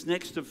this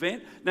next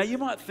event. Now, you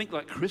might think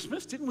like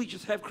Christmas. Didn't we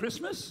just have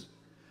Christmas?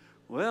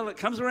 Well, it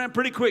comes around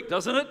pretty quick,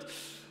 doesn't it?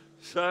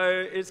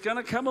 So it's going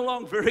to come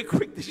along very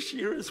quick this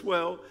year as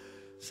well.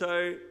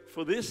 So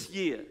for this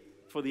year,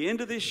 for the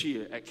end of this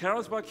year, at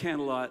Carols by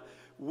Candlelight,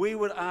 we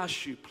would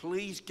ask you,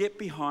 please get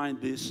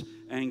behind this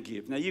and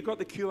give. Now, you've got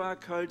the QR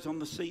codes on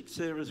the seats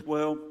there as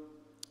well.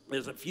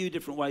 There's a few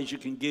different ways you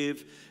can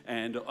give,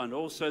 and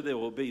also there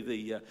will be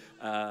the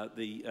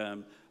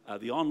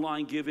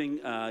online giving.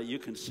 You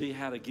can see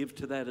how to give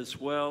to that as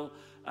well.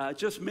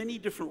 Just many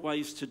different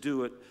ways to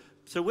do it.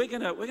 So we're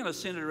gonna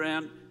send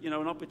around, an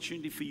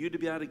opportunity for you to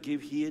be able to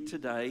give here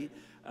today,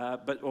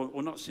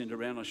 or not send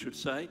around, I should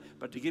say,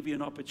 but to give you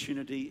an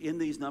opportunity in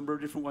these number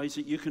of different ways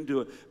that you can do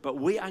it. But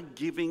we are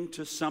giving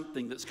to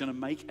something that's going to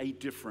make a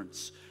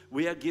difference.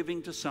 We are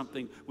giving to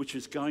something which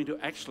is going to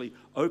actually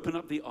open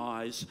up the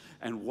eyes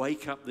and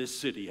wake up this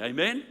city.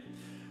 Amen?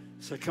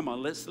 So come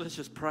on, let's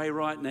just pray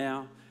right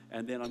now.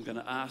 And then I'm going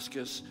to ask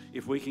us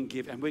if we can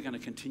give, and we're going to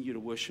continue to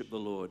worship the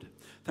Lord.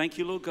 Thank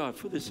you, Lord God,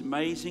 for this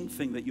amazing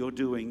thing that you're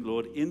doing,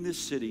 Lord, in this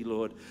city,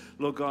 Lord.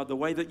 Lord God, the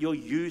way that you're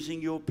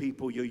using your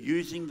people, you're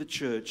using the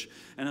church.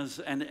 And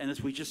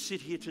as we just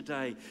sit here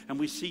today and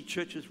we see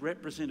churches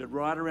represented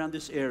right around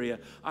this area,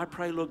 I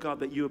pray, Lord God,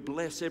 that you would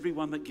bless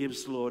everyone that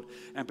gives, Lord.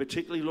 And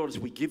particularly, Lord, as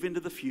we give into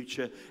the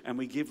future and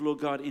we give, Lord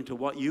God, into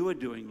what you are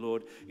doing,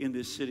 Lord, in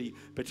this city,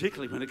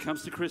 particularly when it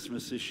comes to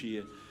Christmas this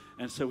year.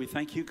 And so we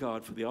thank you,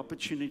 God, for the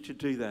opportunity to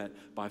do that.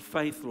 By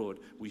faith, Lord,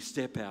 we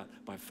step out.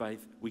 By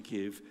faith, we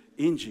give.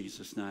 In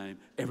Jesus' name,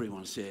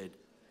 everyone said,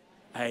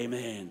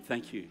 amen.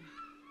 Thank you.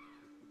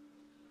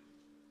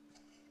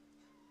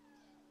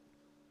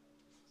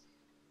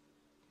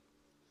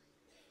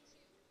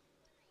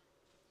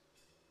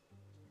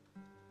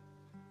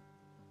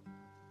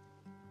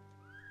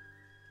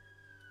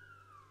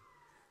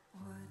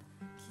 What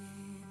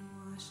can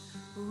wash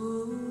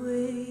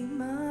away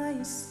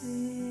my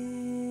sin?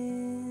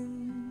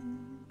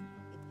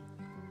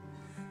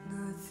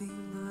 Nothing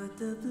but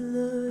the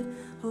blood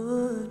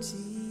of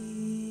Jesus.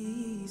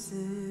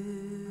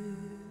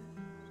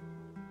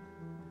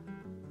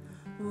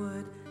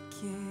 What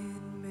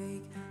can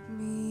make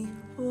me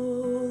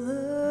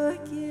whole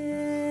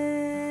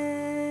again?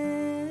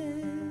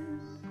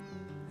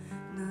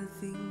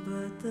 Nothing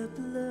but the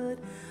blood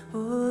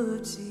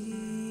of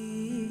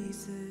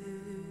Jesus.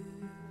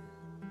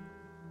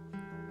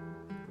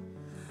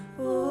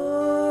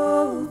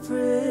 Oh,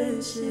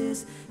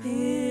 precious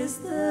is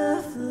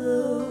the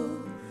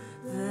flow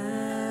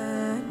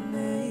that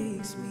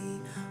makes me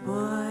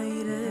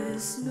white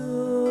as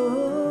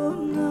snow.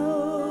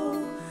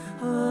 No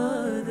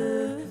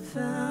other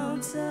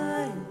fount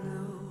I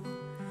know,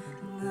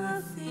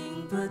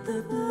 nothing but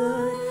the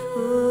blood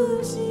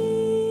of Jesus.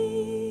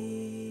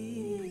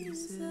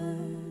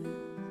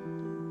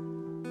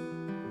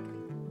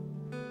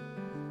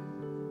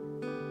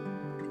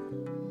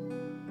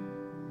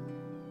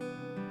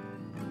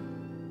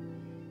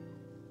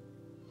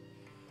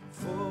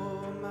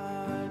 For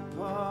my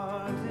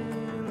part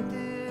in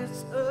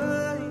this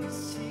I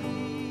see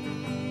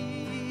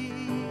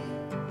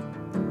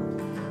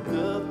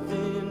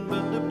nothing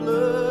but the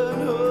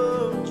blood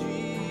of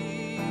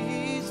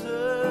Jesus.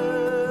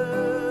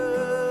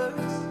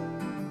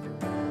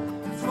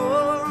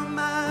 For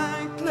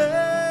my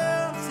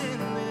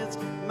cleansing, it's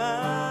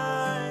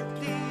my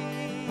plea.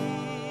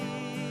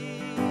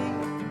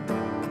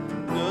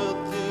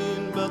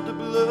 Nothing but the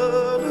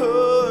blood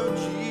of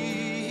Jesus.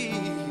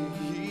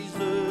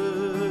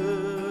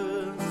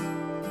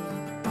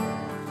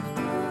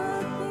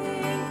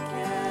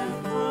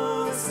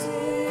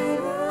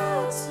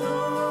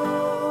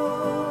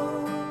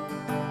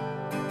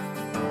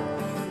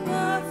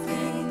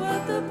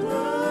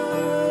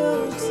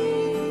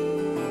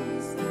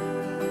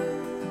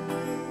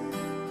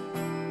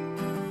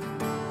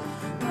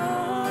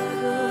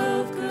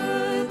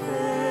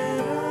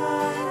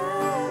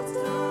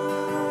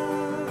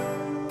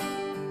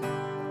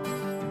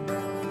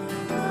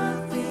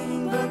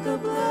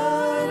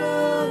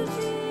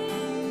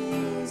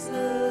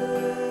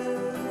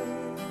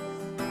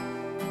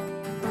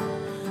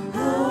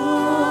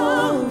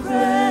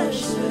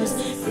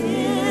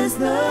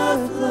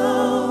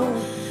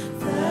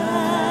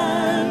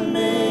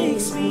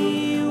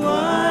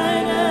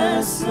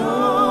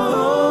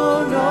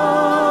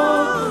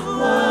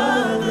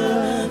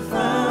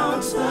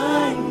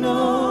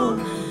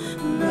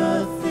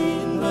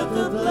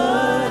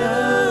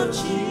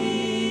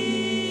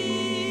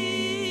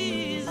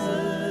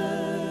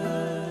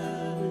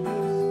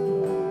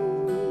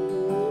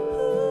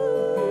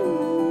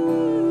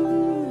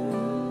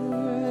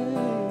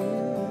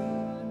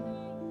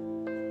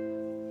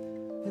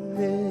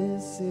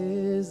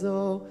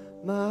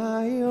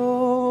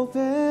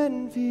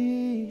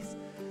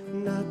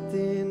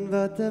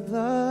 The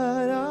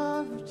blood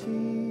of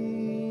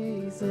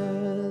Jesus,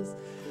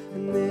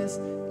 and this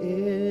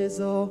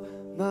is all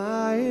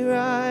my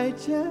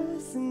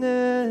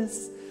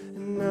righteousness,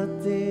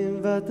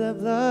 nothing but the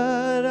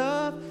blood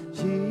of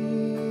Jesus.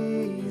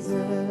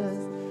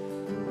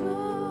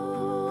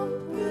 Oh,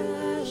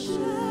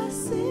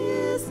 precious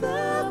is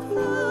the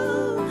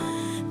flow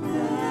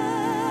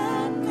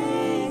that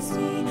makes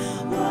me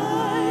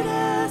white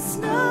as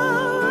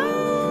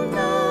snow.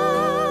 No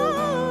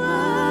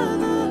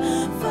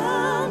other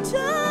fount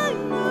I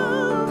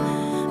know,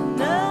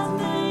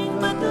 nothing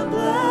but the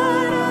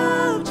blood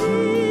of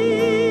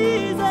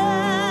Jesus.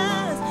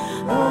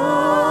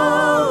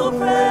 Oh,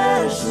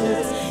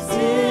 precious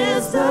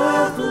is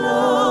the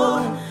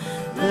flow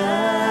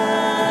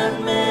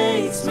that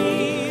makes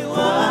me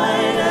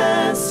white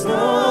as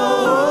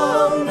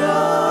snow. No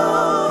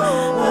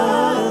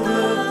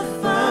other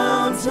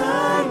fount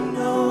I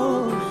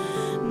know,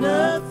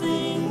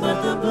 nothing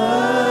but the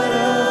blood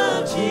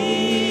of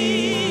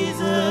Jesus.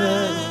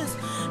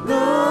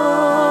 No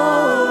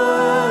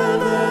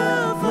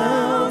other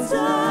fount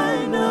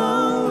I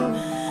know,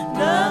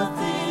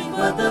 nothing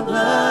but the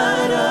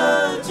blood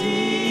of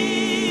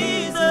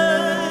Jesus.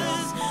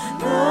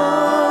 No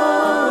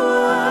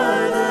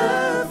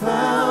other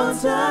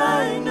fount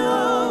I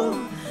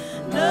know,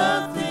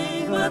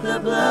 nothing but the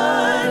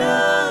blood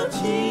of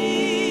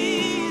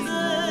Jesus.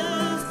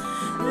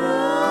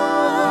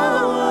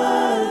 No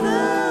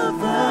other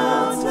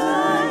fount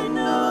I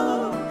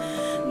know,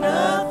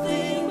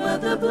 nothing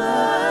but the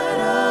blood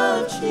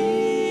of Jesus.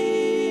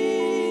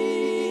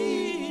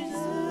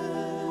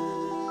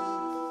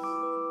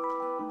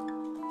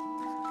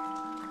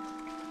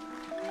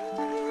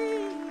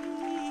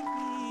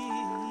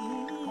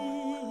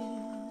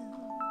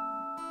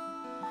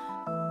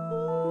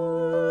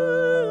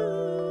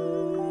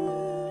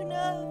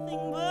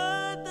 Nothing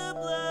but the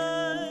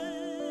blood.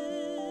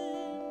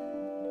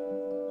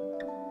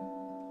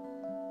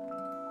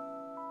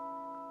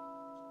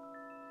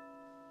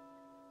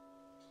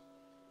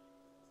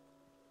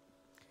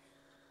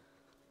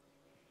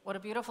 What a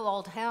beautiful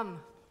old hymn.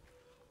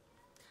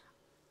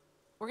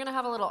 We're going to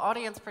have a little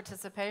audience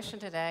participation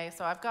today.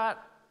 So I've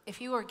got, if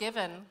you were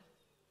given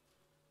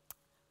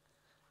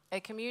a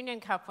communion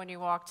cup when you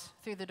walked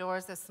through the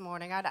doors this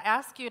morning, I'd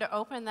ask you to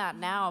open that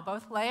now,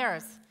 both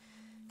layers,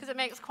 because it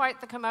makes quite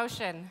the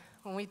commotion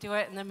when we do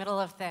it in the middle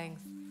of things.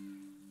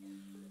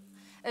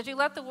 As you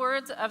let the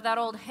words of that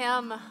old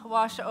hymn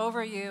wash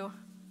over you,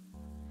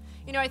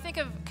 you know, I think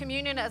of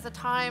communion as a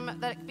time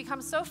that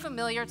becomes so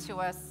familiar to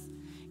us.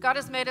 God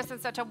has made us in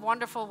such a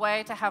wonderful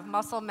way to have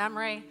muscle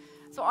memory.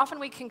 So often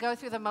we can go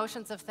through the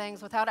motions of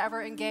things without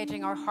ever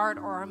engaging our heart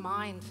or our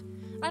mind.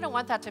 And I don't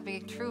want that to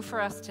be true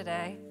for us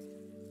today.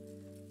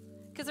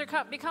 Because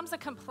there becomes a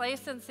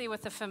complacency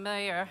with the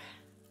familiar.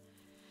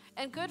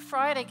 And Good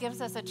Friday gives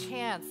us a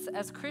chance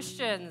as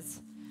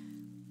Christians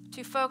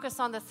to focus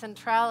on the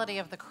centrality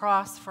of the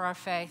cross for our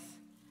faith.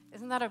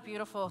 Isn't that a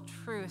beautiful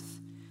truth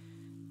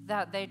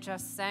that they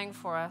just sang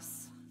for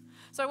us?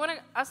 So I want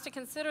us to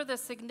consider the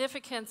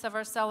significance of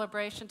our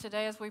celebration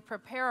today as we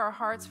prepare our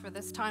hearts for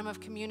this time of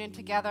communion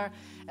together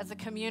as a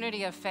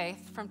community of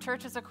faith from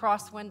churches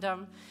across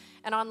Wyndham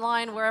and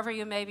online wherever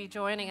you may be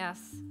joining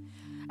us.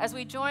 As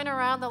we join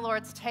around the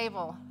Lord's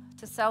table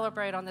to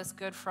celebrate on this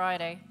Good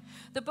Friday,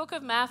 the book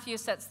of Matthew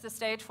sets the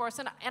stage for us,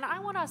 and I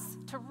want us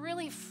to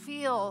really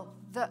feel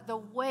the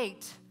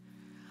weight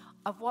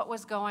of what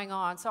was going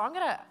on. So I'm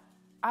going to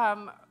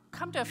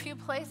come to a few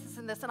places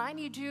in this, and I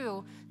need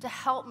you to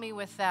help me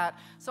with that.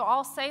 So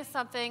I'll say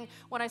something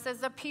when I say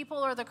the people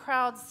or the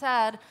crowd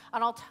said,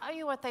 and I'll tell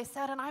you what they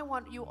said, and I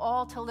want you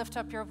all to lift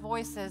up your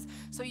voices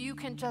so you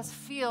can just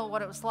feel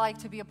what it was like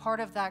to be a part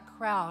of that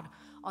crowd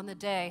on the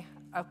day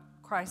of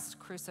Christ's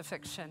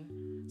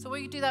crucifixion. So will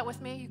you do that with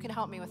me? You can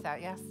help me with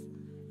that, yes?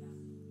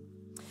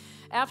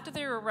 After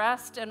the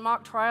arrest and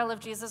mock trial of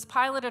Jesus,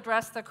 Pilate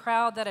addressed the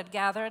crowd that had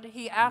gathered.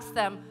 He asked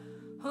them,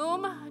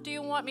 "Whom do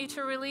you want me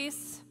to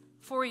release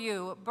for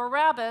you,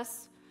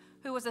 Barabbas,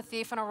 who was a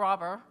thief and a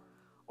robber,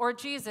 or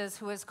Jesus,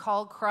 who is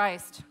called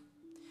Christ?"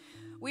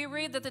 We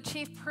read that the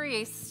chief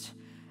priest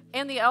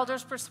and the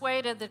elders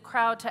persuaded the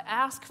crowd to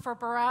ask for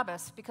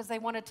Barabbas because they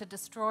wanted to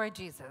destroy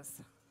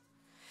Jesus.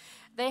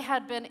 They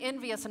had been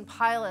envious, and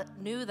Pilate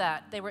knew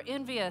that. They were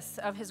envious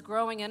of his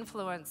growing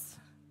influence.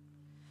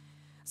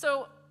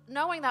 So,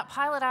 knowing that,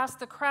 Pilate asked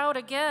the crowd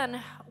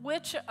again,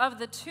 "Which of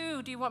the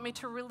two do you want me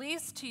to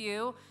release to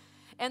you?"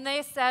 And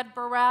they said,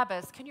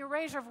 "Barabbas." Can you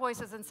raise your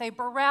voices and say,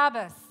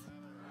 "Barabbas"?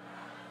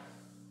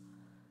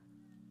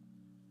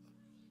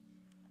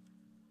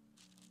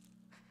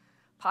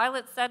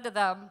 Pilate said to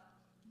them,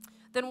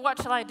 "Then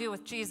what shall I do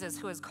with Jesus,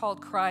 who is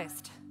called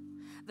Christ?"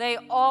 They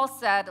all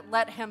said,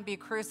 "Let him be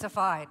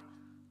crucified."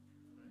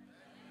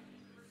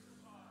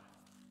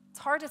 It's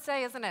hard to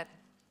say, isn't it?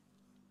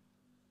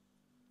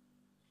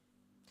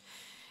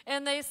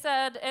 And they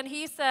said, and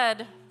he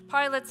said,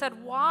 Pilate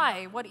said,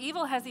 "Why? What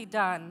evil has he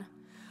done?"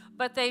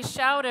 But they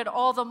shouted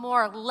all the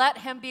more, "Let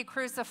him be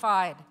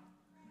crucified.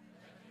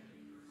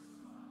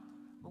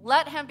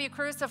 Let him be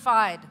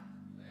crucified."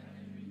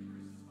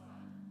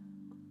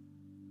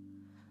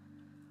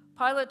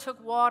 Pilate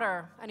took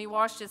water and he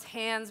washed his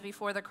hands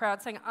before the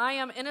crowd, saying, "I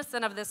am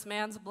innocent of this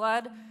man's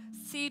blood.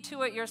 See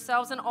to it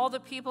yourselves. And all the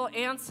people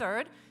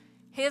answered,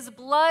 His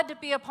blood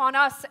be upon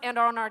us and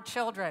on our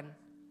children.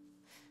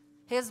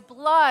 His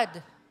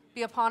blood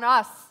be upon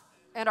us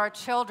and our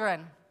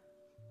children.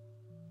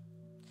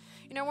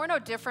 You know, we're no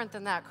different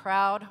than that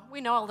crowd.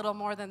 We know a little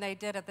more than they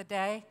did at the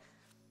day.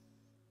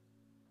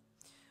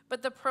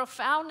 But the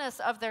profoundness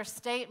of their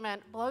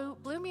statement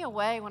blew me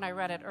away when I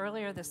read it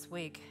earlier this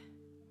week.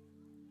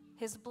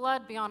 His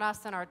blood be on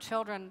us and our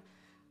children.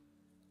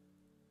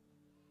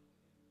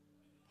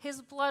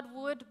 His blood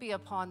would be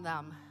upon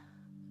them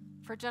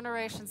for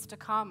generations to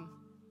come.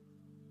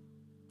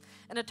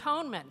 An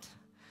atonement,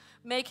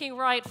 making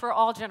right for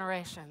all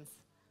generations,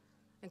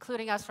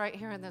 including us right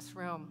here in this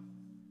room.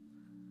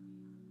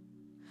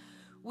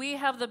 We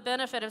have the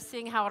benefit of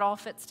seeing how it all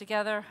fits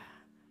together,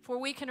 for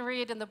we can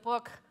read in the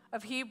book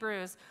of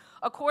Hebrews,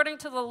 according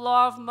to the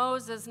law of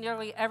Moses,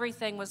 nearly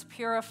everything was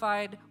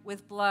purified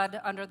with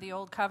blood under the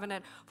old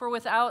covenant, for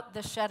without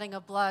the shedding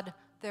of blood,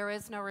 there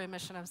is no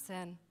remission of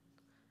sin.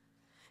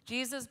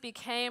 Jesus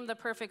became the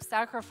perfect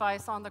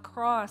sacrifice on the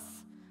cross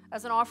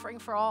as an offering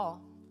for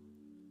all.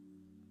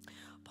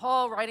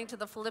 Paul, writing to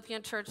the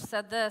Philippian church,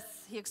 said this.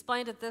 He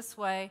explained it this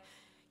way: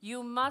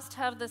 you must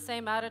have the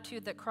same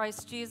attitude that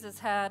Christ Jesus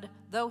had.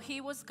 Though he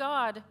was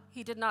God,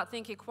 he did not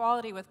think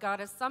equality with God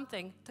as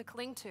something to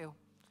cling to.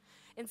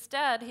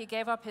 Instead, he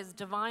gave up his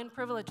divine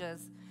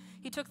privileges.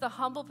 He took the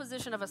humble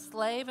position of a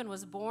slave and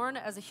was born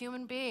as a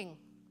human being.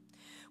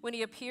 When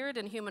he appeared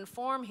in human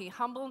form, he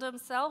humbled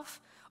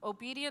himself,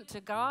 obedient to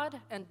God,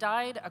 and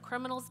died a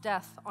criminal's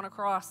death on a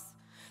cross.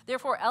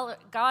 Therefore,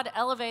 God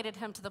elevated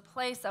him to the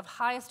place of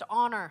highest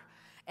honor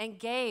and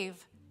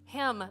gave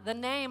him the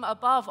name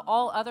above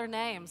all other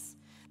names,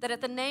 that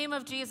at the name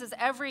of Jesus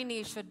every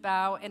knee should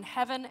bow in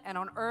heaven and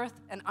on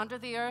earth and under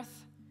the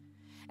earth,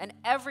 and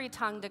every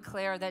tongue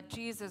declare that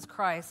Jesus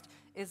Christ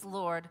is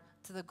Lord,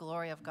 to the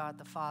glory of God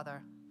the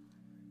Father.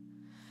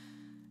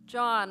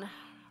 John,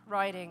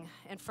 writing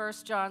in 1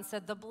 John,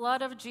 said, the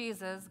blood of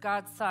Jesus,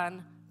 God's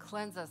Son,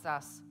 cleanses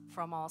us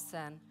from all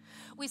sin.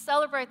 We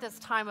celebrate this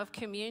time of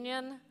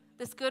communion,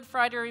 this Good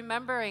Friday,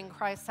 remembering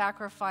Christ's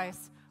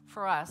sacrifice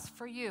for us,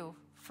 for you,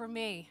 for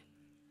me.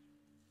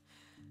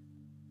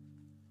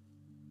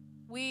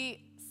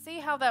 We see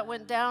how that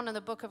went down in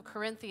the book of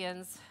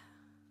Corinthians,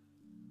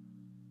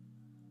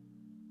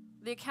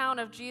 the account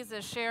of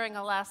Jesus sharing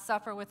a Last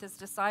Supper with his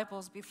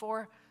disciples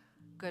before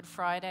Good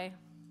Friday.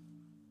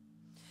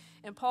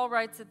 And Paul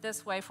writes it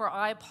this way: for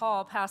I,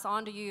 Paul, pass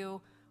on to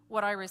you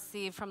what I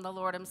received from the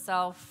Lord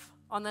himself.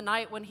 On the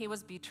night when he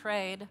was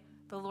betrayed,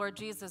 the Lord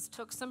Jesus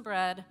took some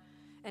bread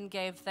and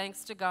gave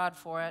thanks to God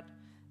for it.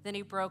 Then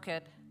he broke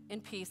it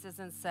in pieces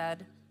and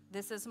said,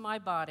 this is my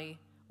body,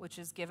 which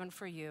is given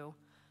for you.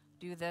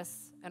 Do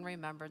this in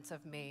remembrance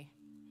of me.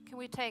 Can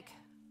we take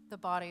the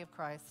body of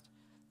Christ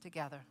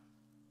together?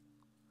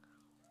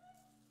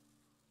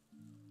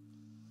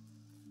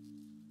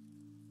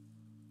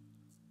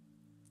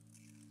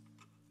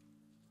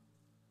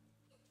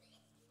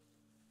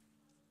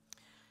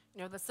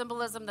 You know, the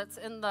symbolism that's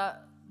in the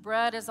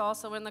bread is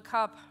also in the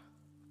cup.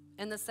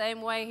 In the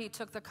same way, he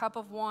took the cup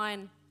of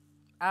wine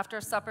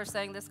after supper,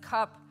 saying, this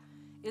cup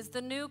is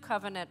the new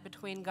covenant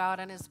between God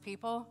and his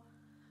people,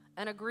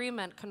 an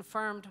agreement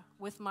confirmed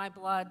with my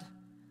blood.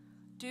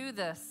 Do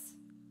this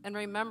in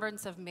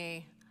remembrance of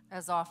me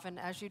as often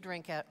as you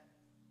drink it.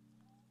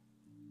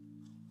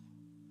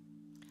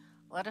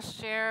 Let us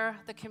share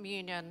the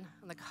communion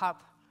and the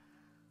cup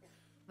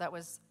that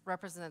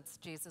represents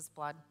Jesus'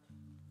 blood.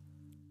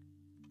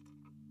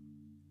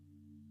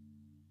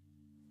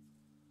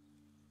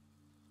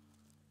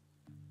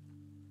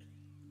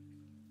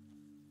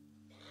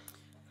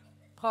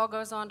 Paul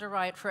goes on to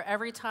write, for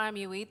every time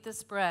you eat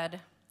this bread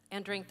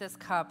and drink this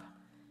cup,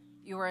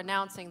 you are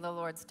announcing the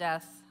Lord's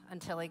death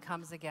until he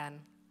comes again.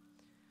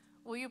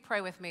 Will you pray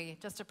with me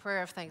just a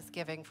prayer of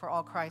thanksgiving for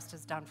all Christ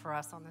has done for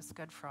us on this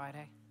Good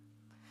Friday?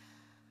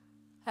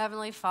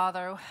 Heavenly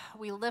Father,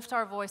 we lift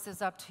our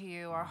voices up to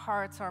you, our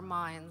hearts, our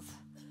minds,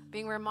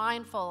 being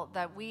mindful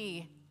that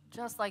we,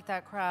 just like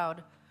that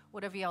crowd,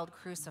 would have yelled,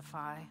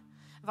 crucify.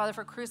 Father,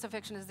 for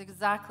crucifixion is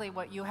exactly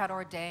what you had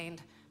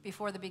ordained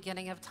before the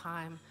beginning of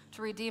time,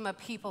 to redeem a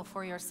people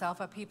for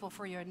yourself, a people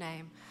for your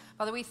name.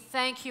 Father, we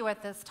thank you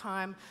at this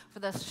time for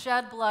the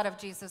shed blood of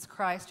Jesus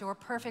Christ, your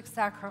perfect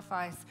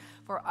sacrifice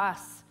for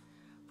us,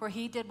 for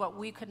he did what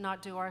we could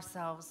not do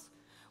ourselves.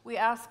 We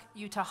ask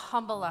you to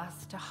humble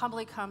us, to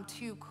humbly come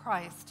to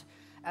Christ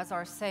as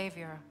our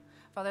Savior.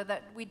 Father,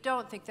 that we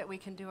don't think that we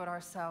can do it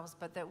ourselves,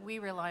 but that we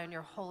rely on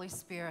your Holy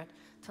Spirit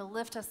to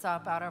lift us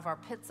up out of our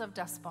pits of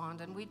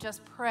despond. And we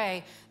just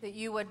pray that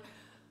you would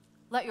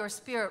let your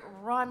Spirit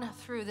run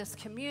through this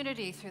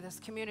community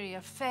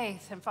of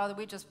faith. And Father,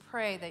 we just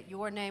pray that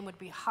your name would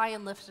be high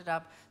and lifted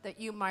up, that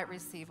you might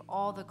receive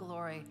all the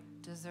glory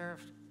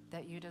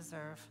that you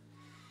deserve.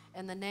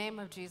 In the name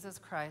of Jesus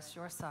Christ,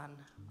 your Son,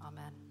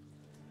 amen.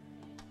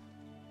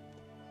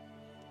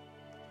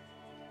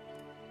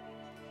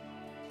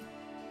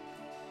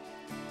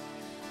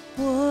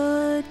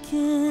 What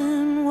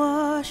can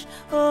wash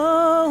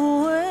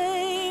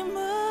away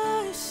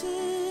my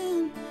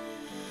sin?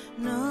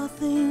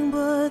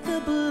 but the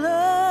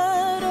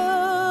blood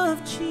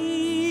of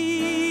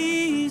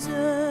Jesus.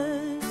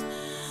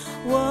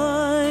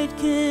 What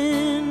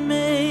can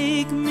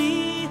make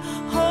me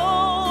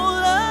whole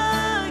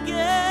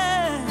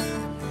again?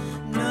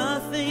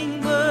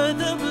 Nothing but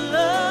the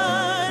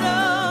blood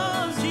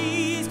of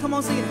Jesus. Come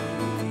on, sing it.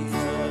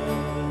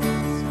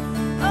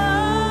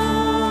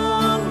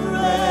 Oh,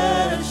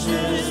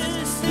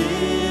 precious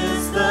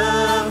is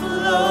the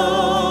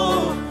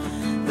flow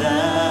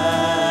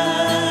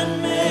that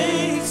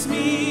makes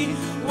me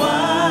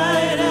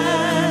white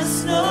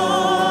as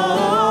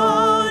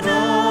snow.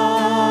 No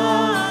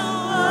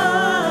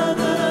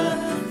other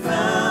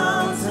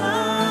fount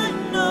I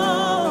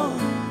know,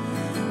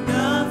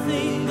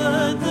 nothing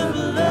but the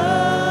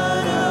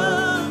blood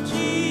of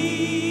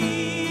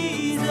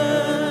Jesus.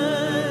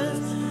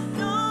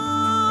 No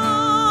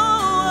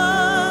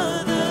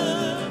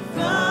other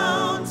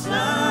fount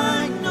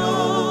I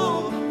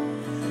know,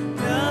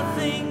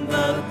 nothing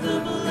but the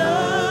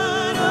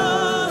blood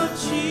of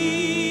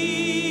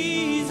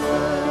Jesus.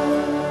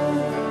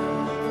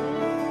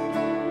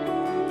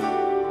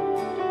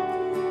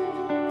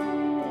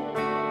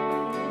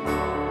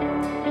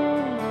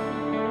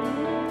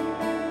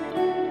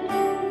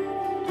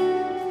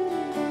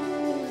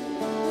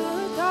 The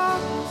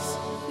darkness,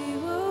 we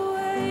were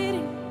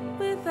waiting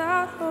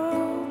without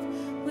hope,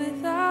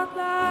 without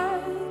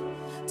light,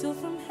 till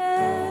from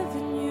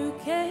heaven you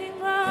came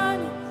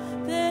running.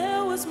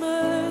 There was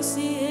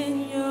mercy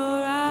in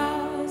your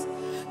eyes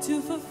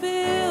to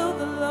fulfill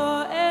the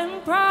law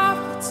and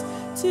prophets.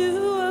 To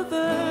a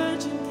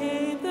virgin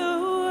came the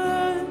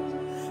word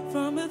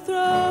from a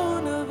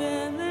throne of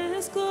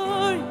endless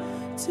glory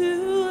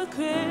to a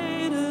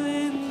cradle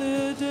in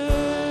the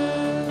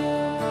dirt.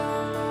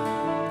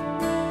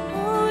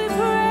 Oh, we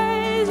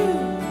praise you,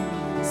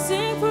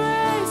 sing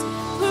praise,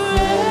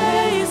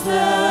 praise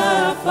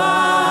the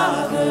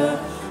Father,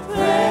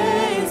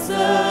 praise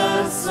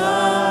the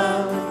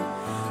Son,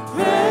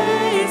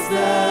 praise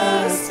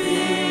the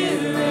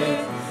Spirit,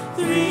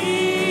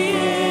 three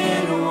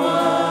in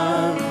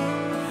one.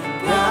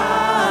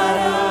 God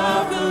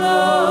of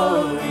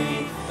glory,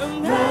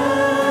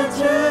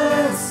 majesty,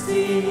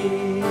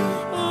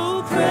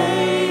 oh,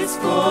 praise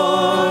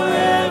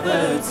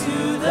forever to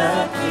the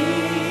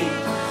King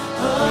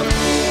of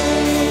Kings.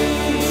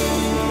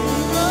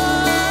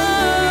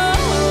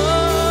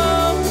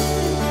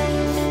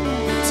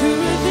 To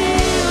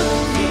reveal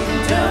the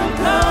kingdom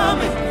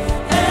coming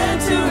and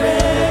to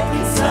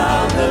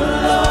reconcile the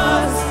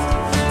lost,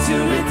 to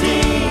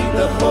redeem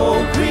the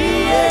whole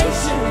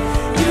creation.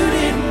 You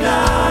did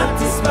not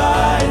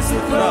despise the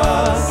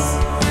cross,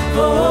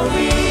 for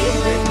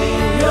even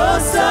in your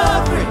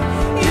suffering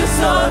you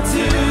saw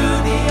to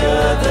the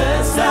other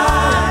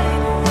side,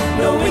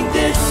 knowing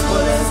this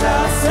was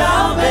our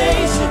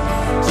salvation.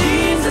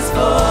 Jesus, for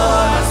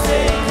our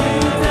sake you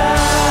died.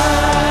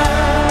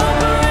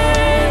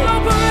 Oh,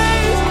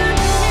 praise the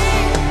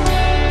King.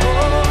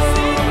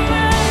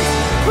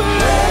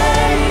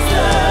 Praise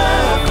the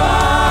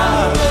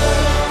Father,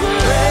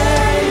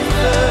 praise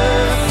the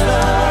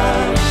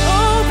Son,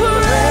 oh,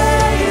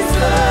 praise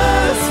the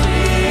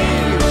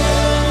Spirit,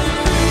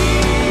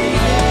 three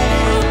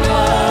in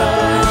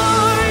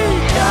one.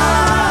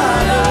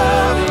 God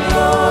of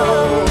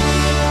glory,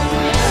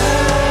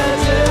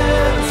 majesty,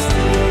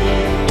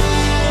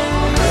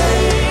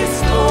 praise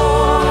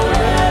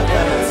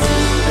forever to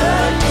the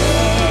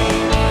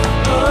King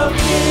of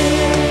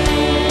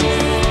Kings.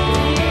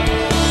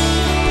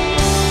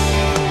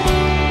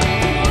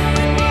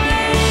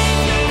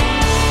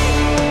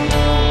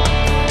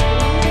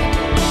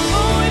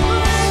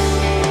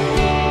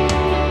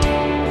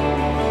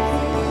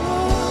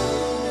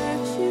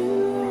 That you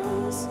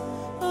rose,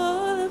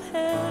 all of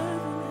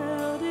heaven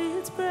held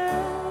its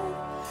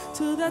breath,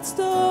 till that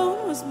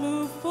stone was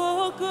moved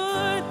for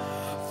good,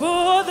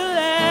 for the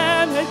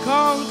Lamb had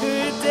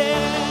conquered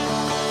death.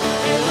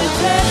 And the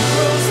dead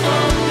rose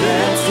from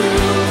their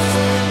tombs,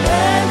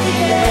 and the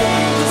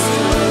angels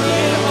stood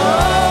in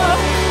awe,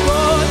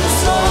 for the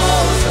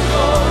souls of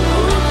all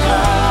who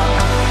come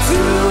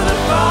to the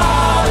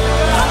Father.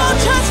 Come on,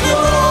 church,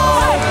 lift it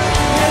up!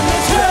 And the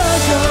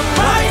church of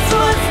Christ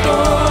was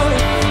born,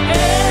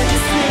 and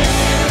His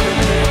Spirit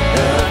lit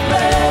the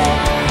flame.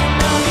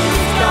 Now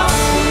His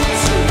gospel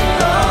to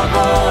the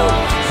world,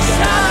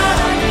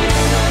 shining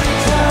like a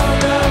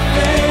child of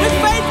fame. With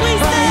faith we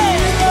say,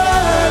 in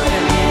love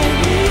and in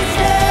His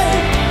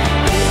name,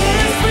 in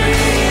His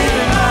freedom.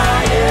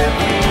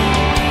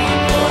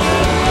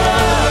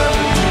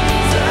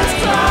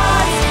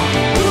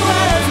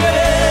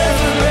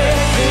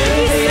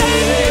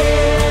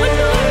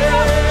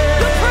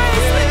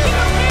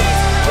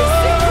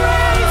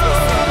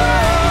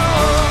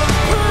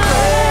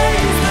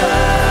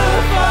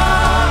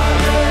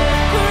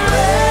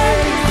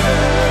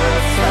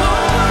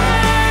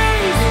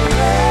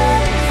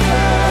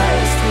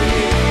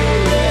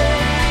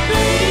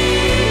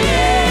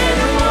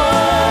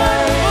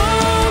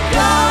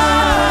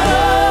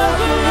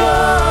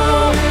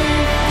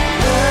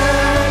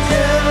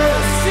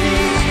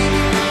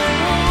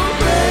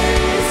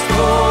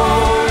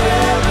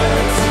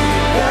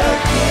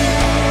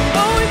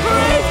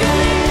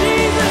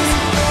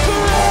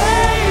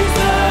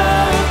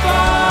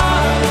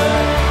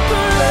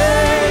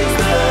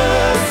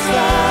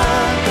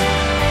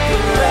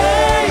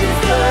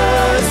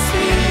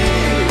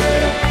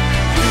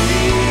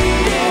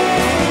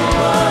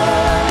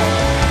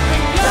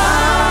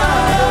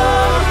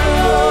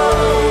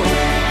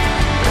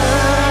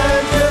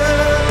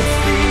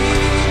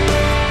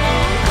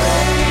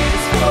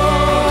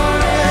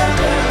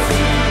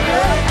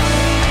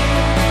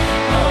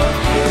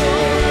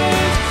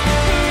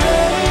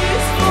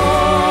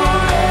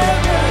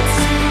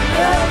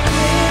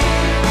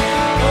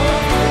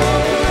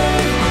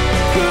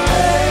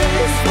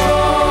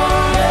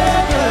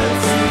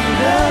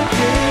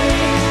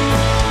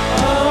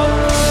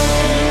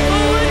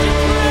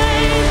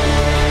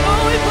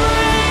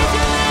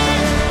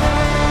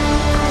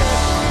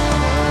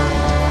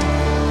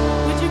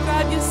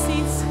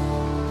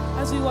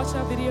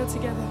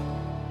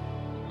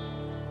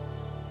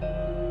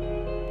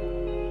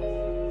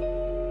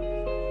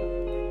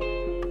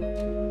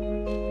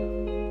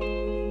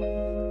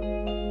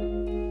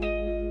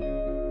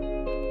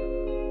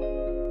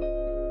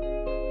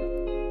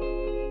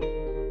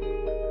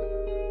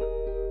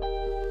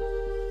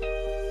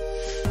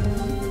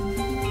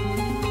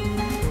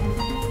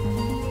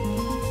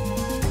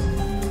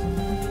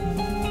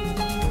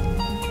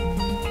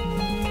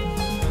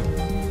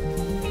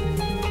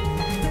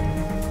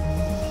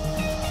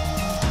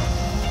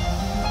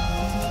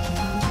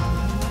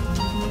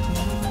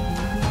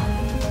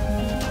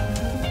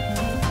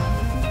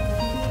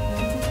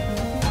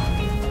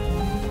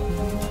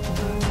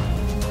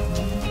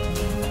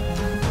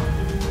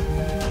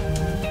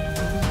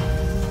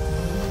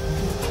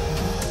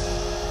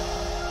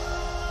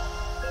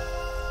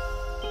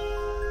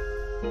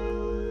 Well,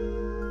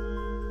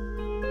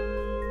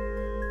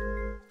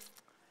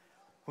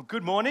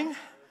 good morning.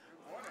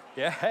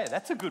 Yeah, hey,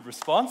 that's a good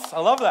response.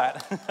 I love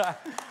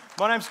that.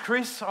 My name's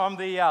Chris. I'm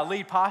the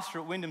lead pastor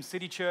at Wyndham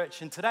City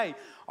Church, and today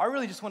I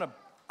really just want to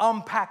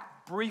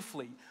unpack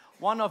briefly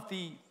one of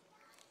the,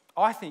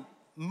 I think,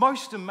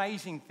 most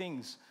amazing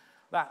things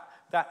that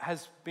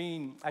has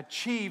been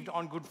achieved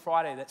on Good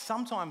Friday that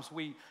sometimes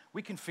we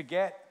can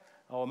forget,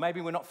 or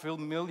maybe we're not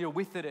familiar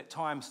with it at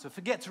times, to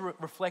forget to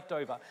reflect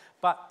over.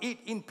 But it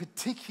in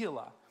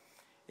particular,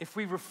 if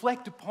we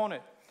reflect upon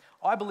it,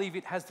 I believe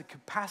it has the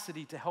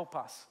capacity to help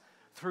us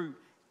through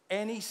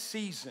any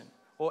season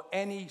or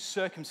any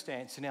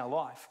circumstance in our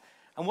life.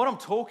 And what I'm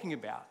talking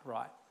about,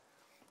 right,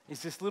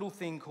 is this little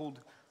thing called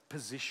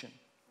position.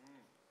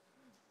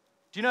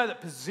 Do you know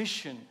that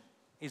position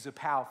is a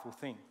powerful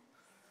thing?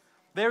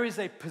 There is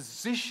a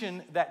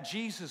position that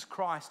Jesus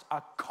Christ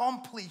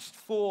accomplished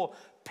for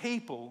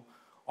people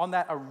on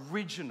that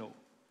original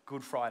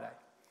Good Friday.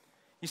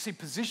 You see,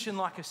 position,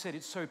 like I said,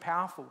 it's so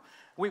powerful.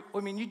 I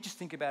mean, you just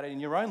think about it in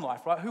your own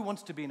life, right? Who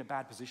wants to be in a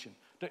bad position?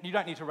 You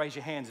don't need to raise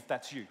your hands if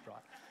that's you,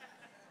 right?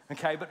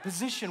 Okay, but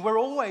position, we're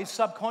always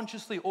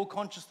subconsciously or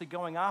consciously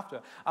going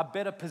after a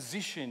better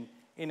position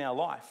in our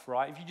life,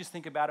 right? If you just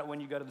think about it when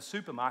you go to the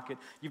supermarket,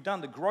 you've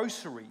done the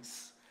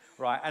groceries,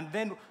 right? And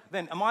then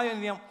am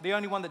I the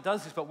only one that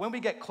does this? But when we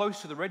get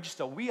close to the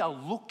register, we are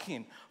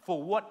looking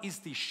for what is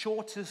the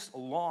shortest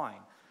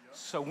line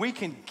so we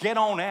can get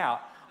on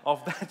out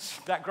of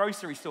that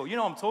grocery store. You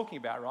know what I'm talking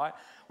about, right?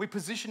 We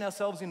position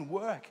ourselves in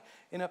work,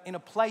 in a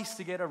place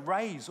to get a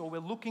raise, or we're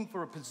looking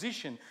for a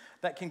position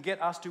that can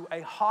get us to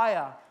a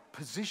higher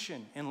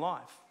position in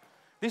life.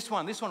 This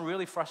one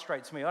really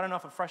frustrates me. I don't know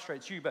if it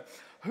frustrates you, but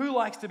who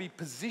likes to be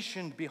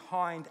positioned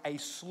behind a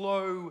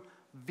slow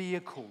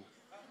vehicle?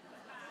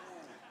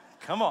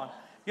 Come on.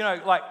 You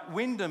know, like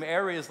Wyndham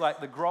area is like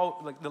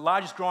the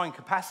largest growing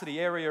capacity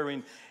area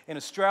in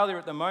Australia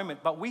at the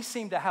moment, but we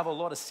seem to have a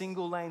lot of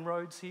single lane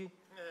roads here.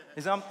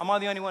 Am I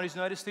the only one who's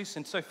noticed this?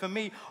 And so for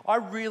me, I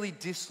really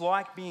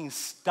dislike being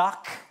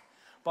stuck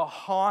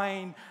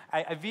behind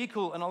a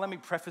vehicle, and let me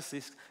preface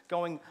this,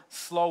 going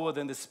slower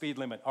than the speed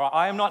limit. All right,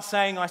 I am not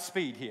saying I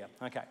speed here,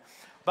 okay.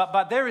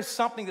 But there is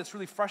something that's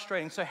really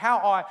frustrating. So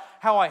how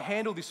I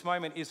handle this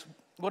moment is,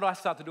 what I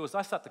start to do is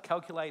I start to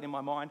calculate in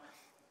my mind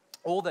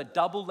all the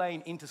double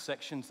lane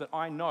intersections that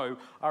I know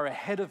are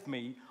ahead of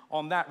me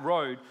on that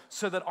road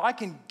so that I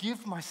can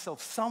give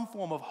myself some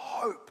form of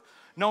hope,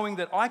 knowing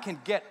that I can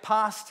get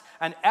past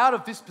and out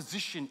of this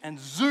position and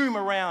zoom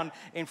around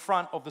in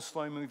front of the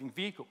slow-moving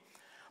vehicle.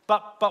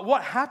 But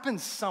what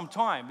happens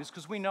sometimes,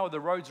 because we know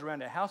the roads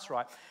around our house,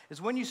 right, is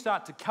when you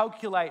start to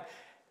calculate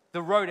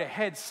the road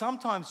ahead,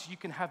 sometimes you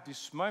can have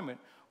this moment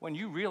when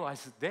you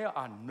realize that there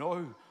are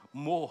no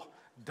more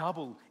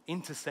double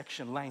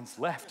intersection lanes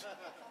left.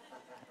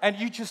 And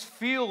you just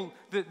feel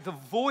the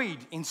void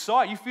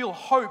inside. You feel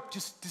hope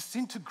just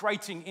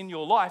disintegrating in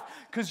your life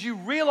because you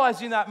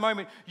realize in that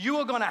moment you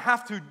are going to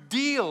have to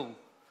deal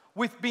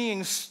with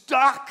being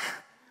stuck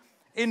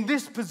in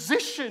this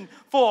position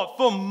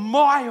for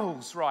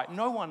miles, right?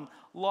 No one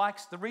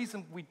likes, the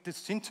reason we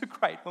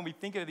disintegrate when we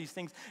think of these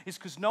things is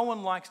because no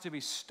one likes to be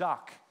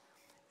stuck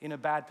in a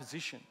bad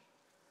position.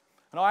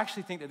 And I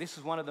actually think that this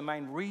is one of the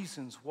main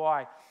reasons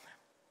why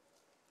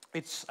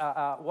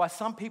why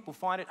some people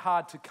find it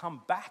hard to come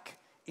back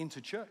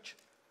into church.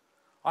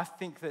 I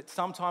think that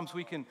sometimes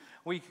we can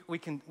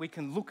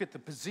look at the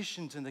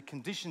positions and the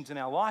conditions in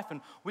our life, and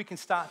we can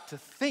start to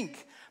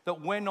think that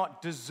we're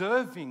not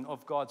deserving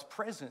of God's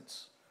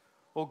presence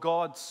or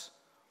God's,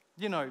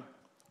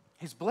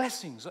 His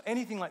blessings or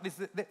anything like this.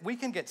 That we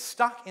can get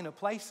stuck in a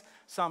place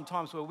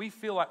sometimes where we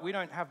feel like we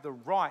don't have the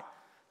right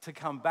to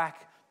come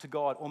back to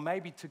God, or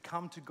maybe to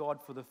come to God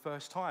for the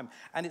first time.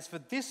 And it's for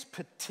this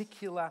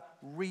particular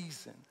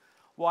reason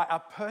why a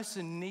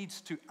person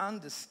needs to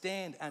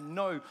understand and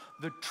know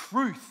the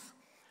truth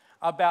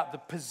about the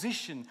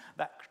position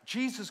that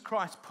Jesus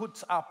Christ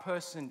puts our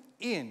person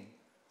in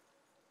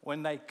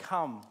when they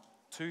come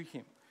to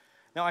Him.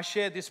 Now, I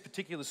shared this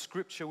particular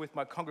scripture with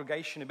my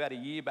congregation about a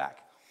year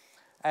back.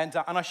 And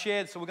I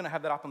shared, so we're going to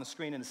have that up on the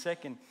screen in a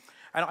second.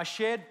 And I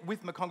shared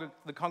with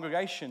the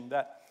congregation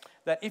that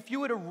if you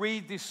were to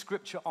read this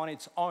scripture on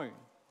its own,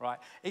 right,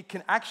 it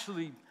can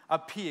actually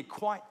appear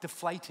quite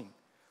deflating.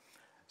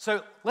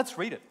 So let's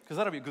read it, because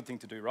that'll be a good thing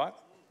to do, right?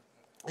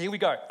 Here we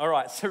go. All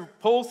right, so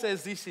Paul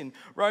says this in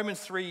Romans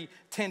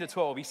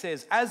 3:10-12. He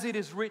says, as it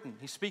is written,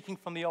 he's speaking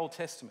from the Old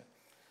Testament,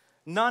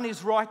 none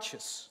is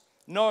righteous,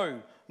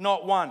 no,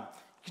 not one.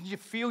 Can you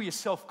feel your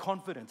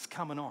self-confidence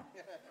coming on?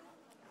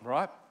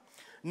 Right?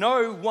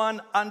 No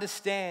one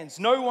understands,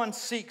 no one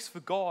seeks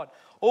for God.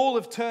 All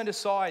have turned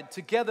aside.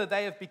 Together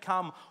they have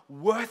become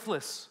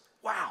worthless.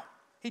 Wow.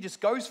 He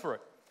just goes for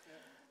it.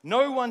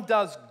 No one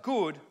does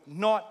good,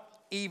 not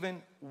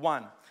even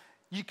one.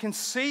 You can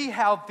see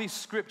how this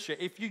scripture,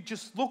 if you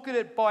just look at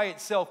it by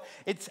itself,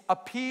 it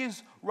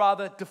appears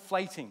rather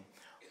deflating.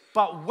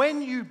 But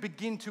when you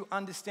begin to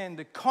understand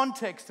the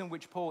context in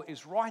which Paul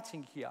is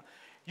writing here,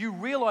 you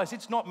realize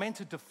it's not meant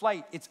to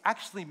deflate, it's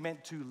actually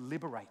meant to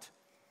liberate.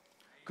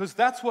 Because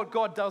that's what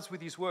God does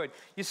with his word.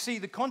 You see,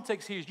 the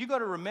context here is you've got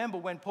to remember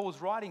when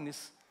Paul's writing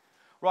this,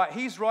 right?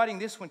 He's writing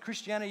this when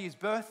Christianity is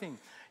birthing.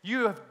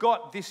 You have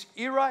got this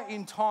era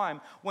in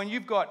time when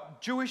you've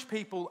got Jewish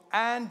people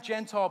and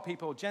Gentile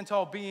people,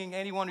 Gentile being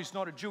anyone who's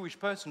not a Jewish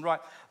person, right?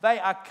 They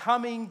are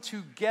coming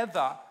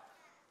together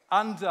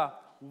under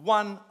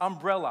one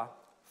umbrella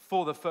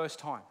for the first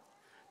time.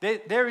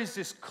 There is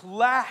this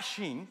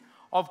clashing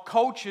of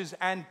cultures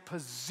and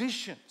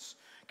positions.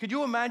 Could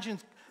you imagine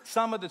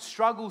some of the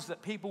struggles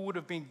that people would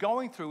have been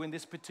going through in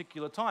this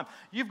particular time?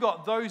 You've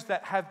got those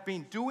that have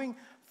been doing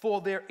for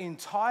their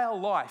entire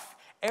life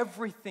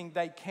everything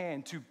they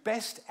can to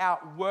best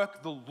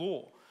outwork the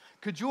law.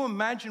 Could you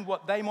imagine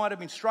what they might have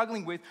been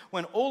struggling with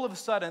when all of a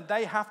sudden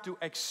they have to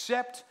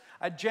accept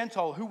a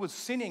Gentile who was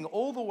sinning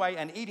all the way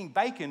and eating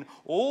bacon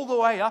all the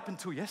way up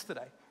until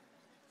yesterday?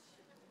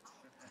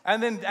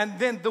 And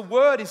then the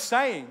word is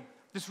saying,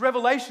 this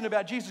revelation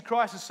about Jesus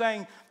Christ is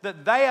saying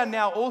that they are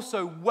now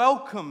also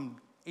welcomed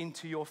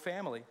into your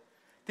family.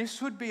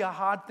 This would be a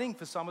hard thing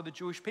for some of the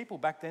Jewish people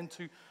back then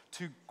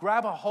to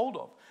grab a hold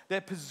of.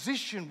 Their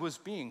position was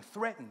being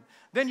threatened.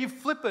 Then you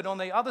flip it on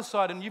the other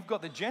side and you've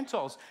got the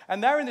Gentiles.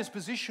 And they're in this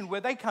position where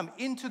they come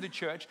into the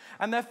church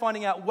and they're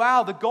finding out,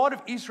 wow, the God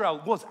of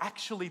Israel was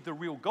actually the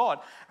real God.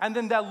 And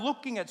then they're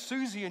looking at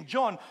Susie and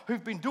John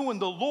who've been doing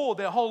the law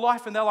their whole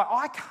life and they're like,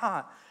 I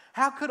can't.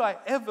 How could I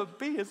ever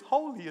be as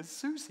holy as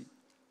Susie?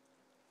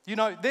 You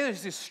know,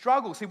 there's this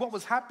struggle. See, what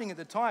was happening at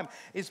the time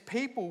is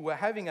people were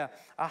having a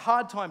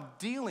hard time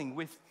dealing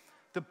with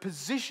the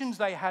positions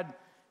they had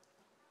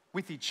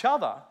with each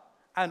other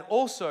and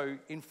also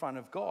in front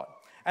of God.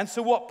 And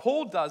so what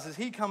Paul does is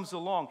he comes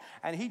along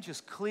and he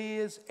just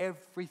clears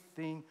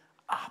everything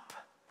up.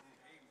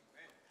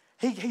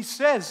 He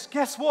says,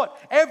 guess what?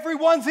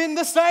 Everyone's in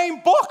the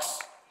same box.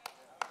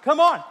 Come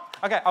on.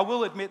 Okay, I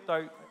will admit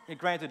though,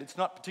 granted, it's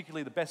not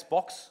particularly the best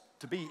box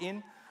to be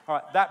in. All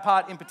right, that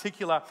part in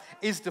particular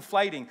is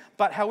deflating.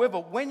 But however,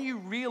 when you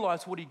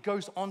realize what he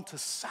goes on to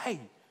say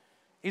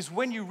is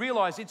when you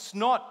realize it's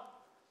not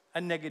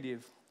a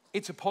negative,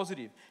 it's a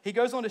positive. He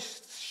goes on to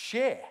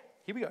share.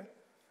 Here we go.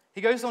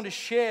 He goes on to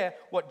share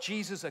what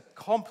Jesus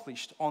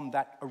accomplished on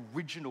that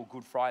original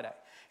Good Friday.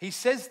 He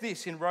says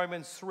this in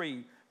Romans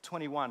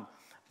 3:21.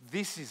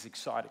 This is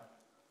exciting.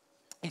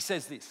 He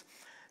says this,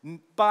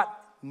 but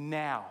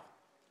now,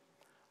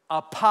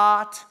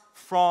 apart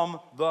from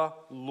the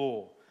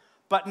law,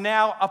 but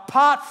now,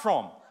 apart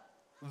from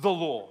the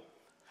law,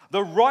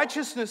 the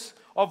righteousness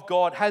of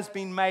God has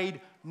been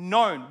made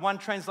known. One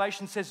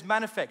translation says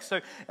manifest.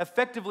 So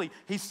effectively,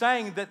 he's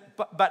saying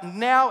that, but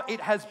now it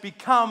has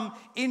become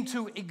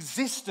into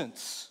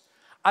existence.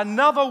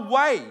 Another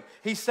way,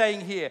 he's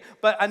saying here,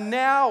 but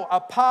now,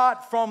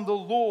 apart from the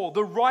law,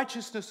 the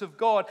righteousness of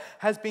God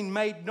has been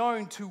made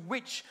known, to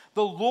which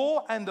the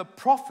law and the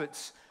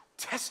prophets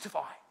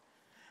testify.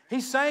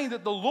 He's saying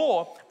that the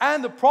law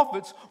and the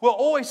prophets were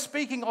always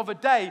speaking of a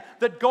day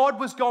that God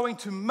was going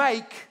to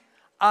make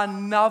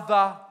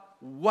another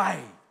way.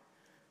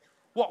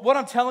 What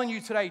I'm telling you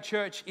today,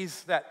 church,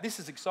 is that this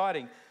is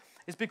exciting.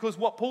 Is because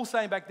what Paul's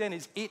saying back then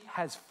is it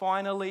has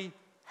finally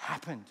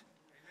happened.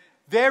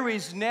 There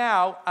is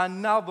now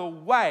another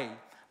way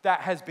that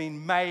has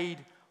been made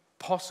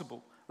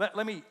possible.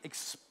 Let me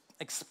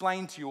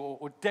explain to you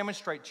or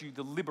demonstrate to you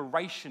the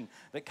liberation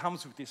that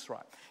comes with this,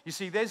 right? You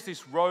see, there's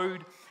this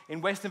road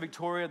in Western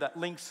Victoria that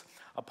links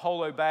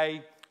Apollo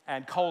Bay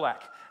and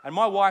Colac. And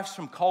my wife's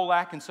from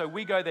Colac, and so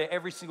we go there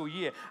every single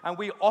year. And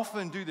we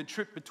often do the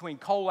trip between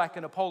Colac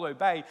and Apollo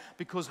Bay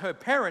because her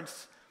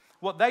parents,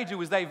 what they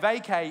do is they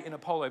vacay in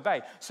Apollo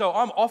Bay. So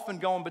I'm often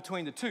going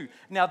between the two.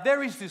 Now,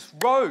 there is this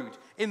road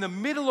in the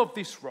middle of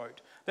this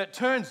road that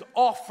turns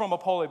off from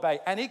Apollo Bay,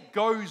 and it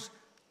goes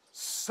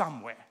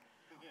somewhere.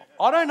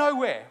 I don't know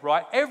where,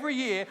 right? Every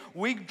year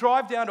we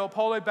drive down to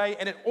Apollo Bay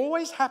and it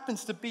always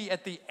happens to be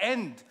at the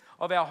end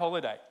of our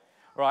holiday,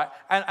 right?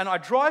 And I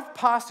drive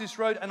past this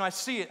road and I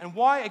see it. And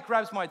why it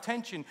grabs my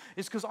attention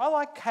is because I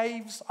like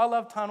caves. I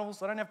love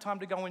tunnels. I don't have time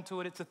to go into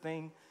it. It's a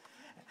thing.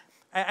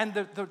 And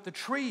the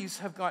trees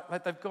have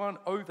grown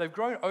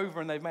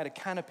over and they've made a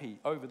canopy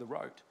over the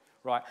road.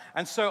 Right?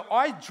 And so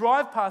I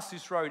drive past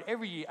this road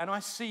every year and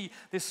I see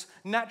this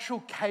natural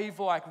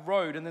cave-like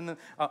road and then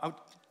a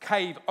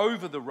cave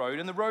over the road,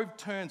 and the road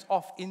turns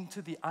off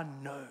into the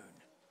unknown.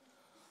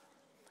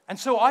 And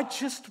so I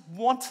just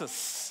want to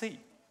see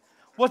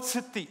what's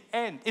at the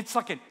end. It's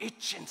like an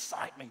itch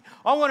inside me.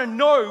 I want to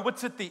know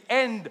what's at the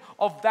end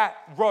of that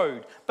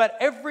road. But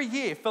every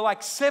year, for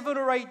like 7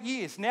 or 8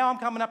 years, now I'm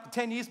coming up to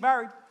 10 years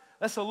married.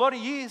 That's a lot of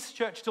years,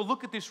 church, to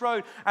look at this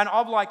road. And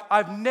I'm like,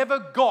 I've never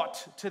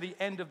got to the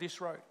end of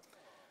this road.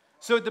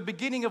 So at the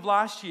beginning of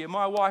last year,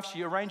 my wife,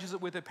 she arranges it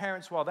with her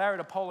parents while they're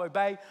at Apollo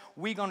Bay.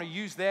 We're going to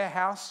use their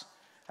house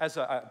as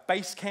a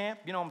base camp.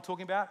 You know what I'm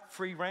talking about?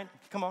 Free rent.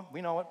 Come on,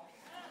 we know it.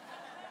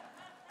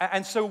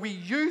 And so we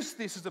use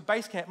this as a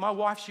base camp. My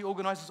wife, she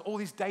organizes all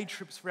these day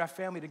trips for our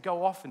family to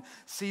go off and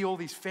see all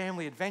these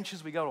family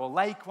adventures. We go to a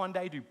lake one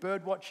day, do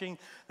bird watching.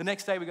 The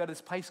next day we go to this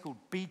place called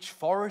Beach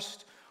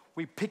Forest.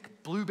 We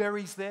pick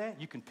blueberries there.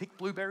 You can pick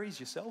blueberries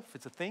yourself.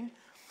 It's a thing.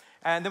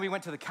 And then we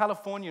went to the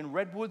Californian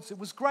redwoods. It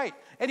was great.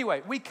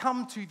 Anyway, we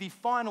come to the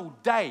final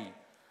day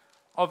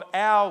of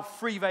our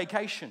free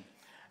vacation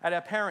at our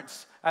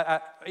parents,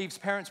 at Eve's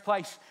parents'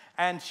 place.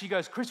 And she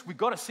goes, Chris, we've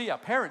got to see our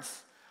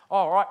parents. Oh,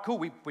 all right, cool.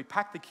 We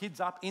pack the kids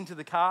up into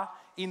the car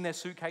in their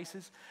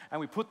suitcases, and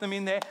we put them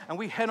in there, and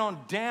we head on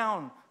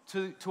down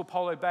to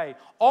Apollo Bay.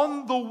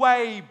 On the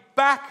way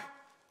back,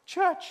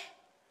 church,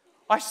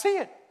 I see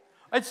it.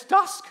 It's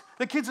dusk.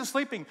 The kids are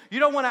sleeping. You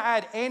don't want to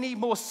add any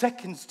more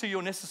seconds to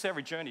your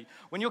necessary journey.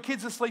 When your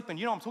kids are sleeping,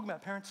 you know what I'm talking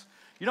about, parents?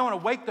 You don't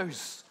want to wake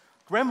those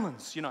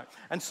gremlins, you know.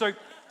 And so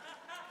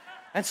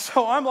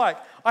I'm like,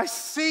 I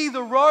see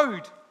the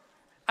road,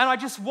 and I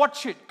just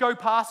watch it go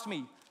past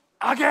me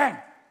again.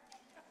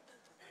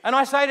 And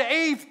I say to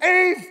Eve,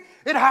 Eve,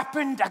 it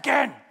happened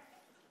again.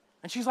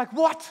 And she's like,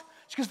 what?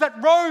 She goes,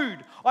 that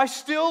road, I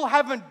still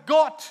haven't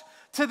got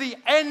to the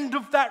end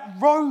of that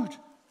road.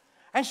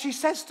 And she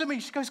says to me,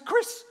 she goes,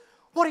 Chris,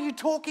 what are you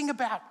talking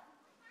about?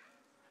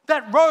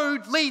 That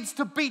road leads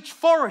to Beach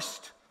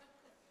Forest.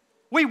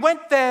 We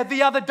went there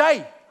the other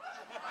day.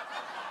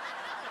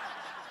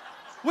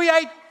 We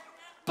ate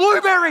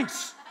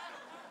blueberries.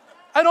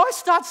 And I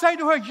start saying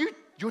to her,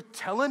 you're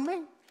telling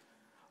me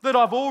that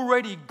I've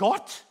already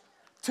got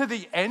to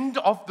the end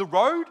of the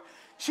road?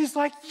 She's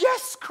like,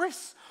 yes,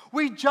 Chris,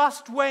 we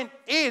just went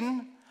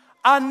in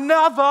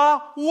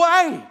another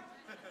way.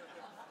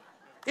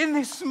 In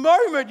this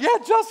moment, yeah,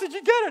 Justin,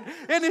 you get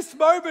it? In this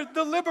moment,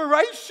 the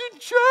Liberation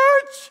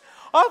Church,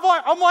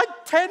 I'm like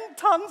 10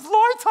 tons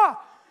lighter.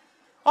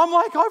 I'm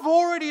like, I've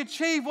already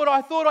achieved what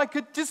I thought I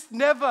could just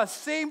never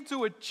seem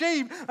to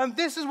achieve. And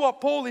this is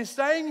what Paul is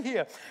saying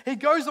here. He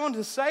goes on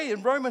to say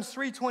in Romans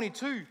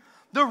 3:22,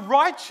 the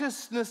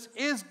righteousness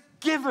is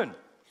given.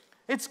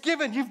 It's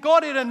given. You've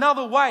got it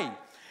another way.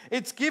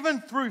 It's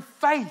given through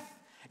faith.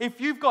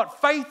 If you've got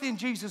faith in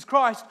Jesus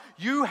Christ,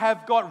 you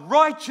have got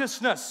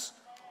righteousness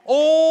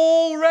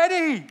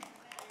already.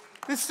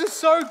 This is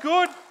so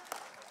good.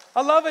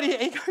 I love it.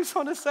 He goes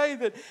on to say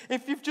that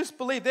if you've just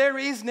believed, there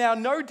is now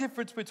no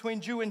difference between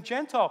Jew and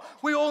Gentile.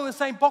 We're all in the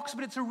same box,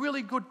 but it's a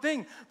really good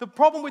thing. The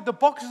problem with the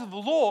boxes of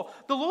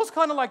the law's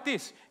kind of like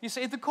this. You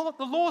see, the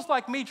law's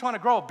like me trying to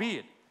grow a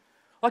beard.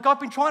 Like I've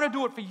been trying to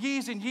do it for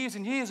years and years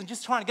and years and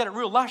just trying to get it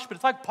real lush, but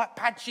it's like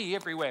patchy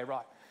everywhere,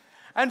 right?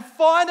 And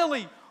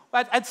finally,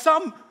 at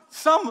some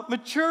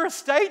mature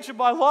stage of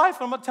my life,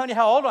 I'm not telling you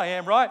how old I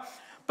am, right?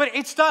 But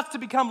it starts to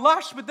become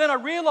lush, but then I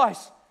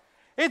realize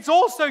it's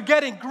also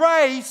getting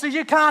grey so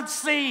you can't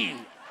see.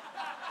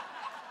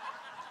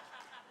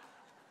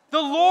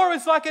 The law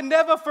is like a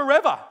never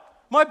forever.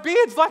 My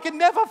beard's like a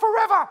never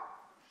forever.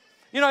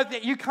 You know,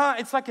 you can't,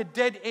 it's like a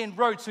dead end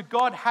road, so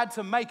God had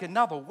to make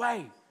another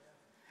way.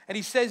 And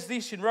he says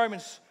this in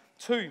Romans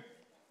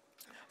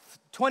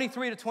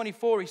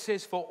 2:23-24, he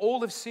says, for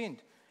all have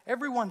sinned.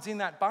 Everyone's in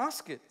that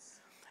basket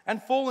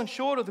and fallen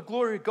short of the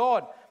glory of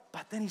God.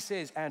 But then he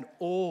says, and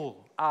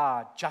all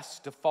are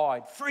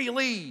justified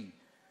freely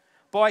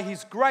by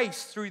his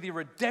grace through the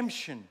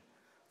redemption.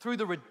 Through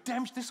the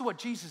redemption. This is what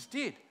Jesus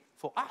did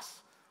for us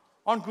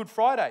on Good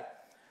Friday.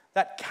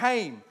 That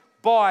came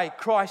by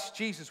Christ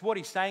Jesus. What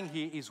he's saying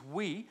here is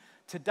we,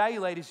 today,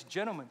 ladies and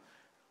gentlemen,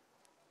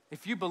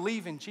 if you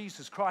believe in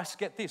Jesus Christ,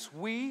 get this,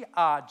 we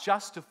are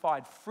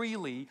justified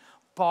freely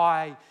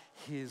by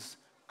his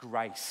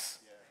grace.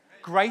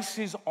 Grace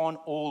is on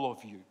all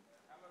of you.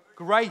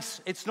 Grace,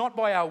 it's not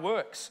by our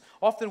works.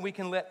 Often we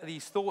can let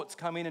these thoughts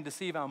come in and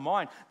deceive our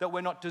mind that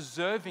we're not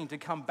deserving to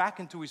come back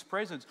into his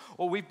presence,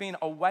 or we've been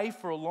away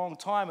for a long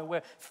time and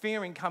we're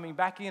fearing coming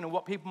back in and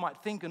what people might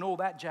think and all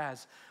that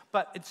jazz.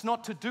 But it's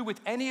not to do with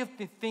any of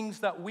the things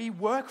that we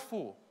work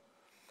for.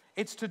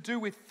 It's to do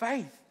with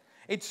faith.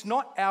 It's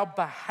not our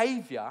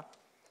behavior,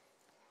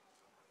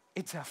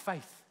 it's our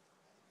faith.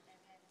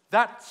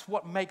 That's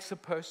what makes a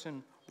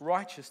person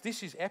righteous.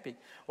 This is epic.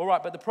 All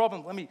right, but the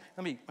problem, let me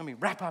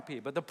wrap up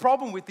here. But the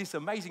problem with this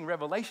amazing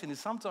revelation is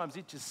sometimes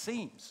it just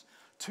seems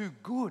too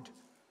good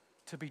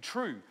to be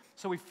true.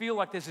 So we feel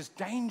like there's this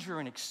danger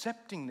in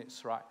accepting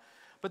this, right?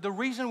 But the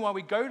reason why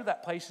we go to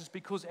that place is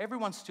because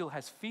everyone still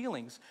has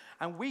feelings,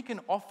 and we can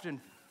often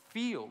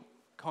feel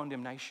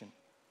condemnation.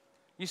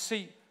 You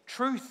see,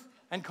 truth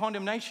and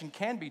condemnation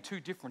can be two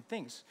different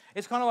things.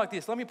 It's kind of like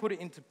this. Let me put it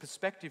into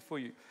perspective for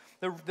you.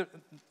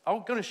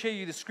 I'm going to share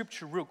you the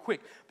scripture real quick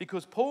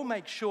because Paul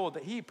makes sure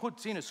that he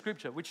puts in a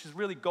scripture, which is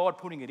really God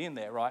putting it in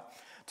there, right?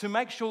 To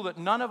make sure that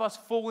none of us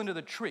fall into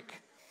the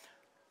trick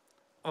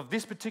of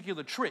this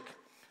particular trick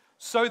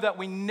so that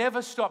we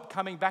never stop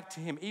coming back to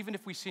him, even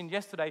if we sinned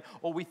yesterday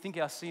or we think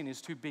our sin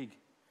is too big.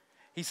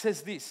 He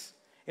says this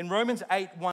in Romans 8:1.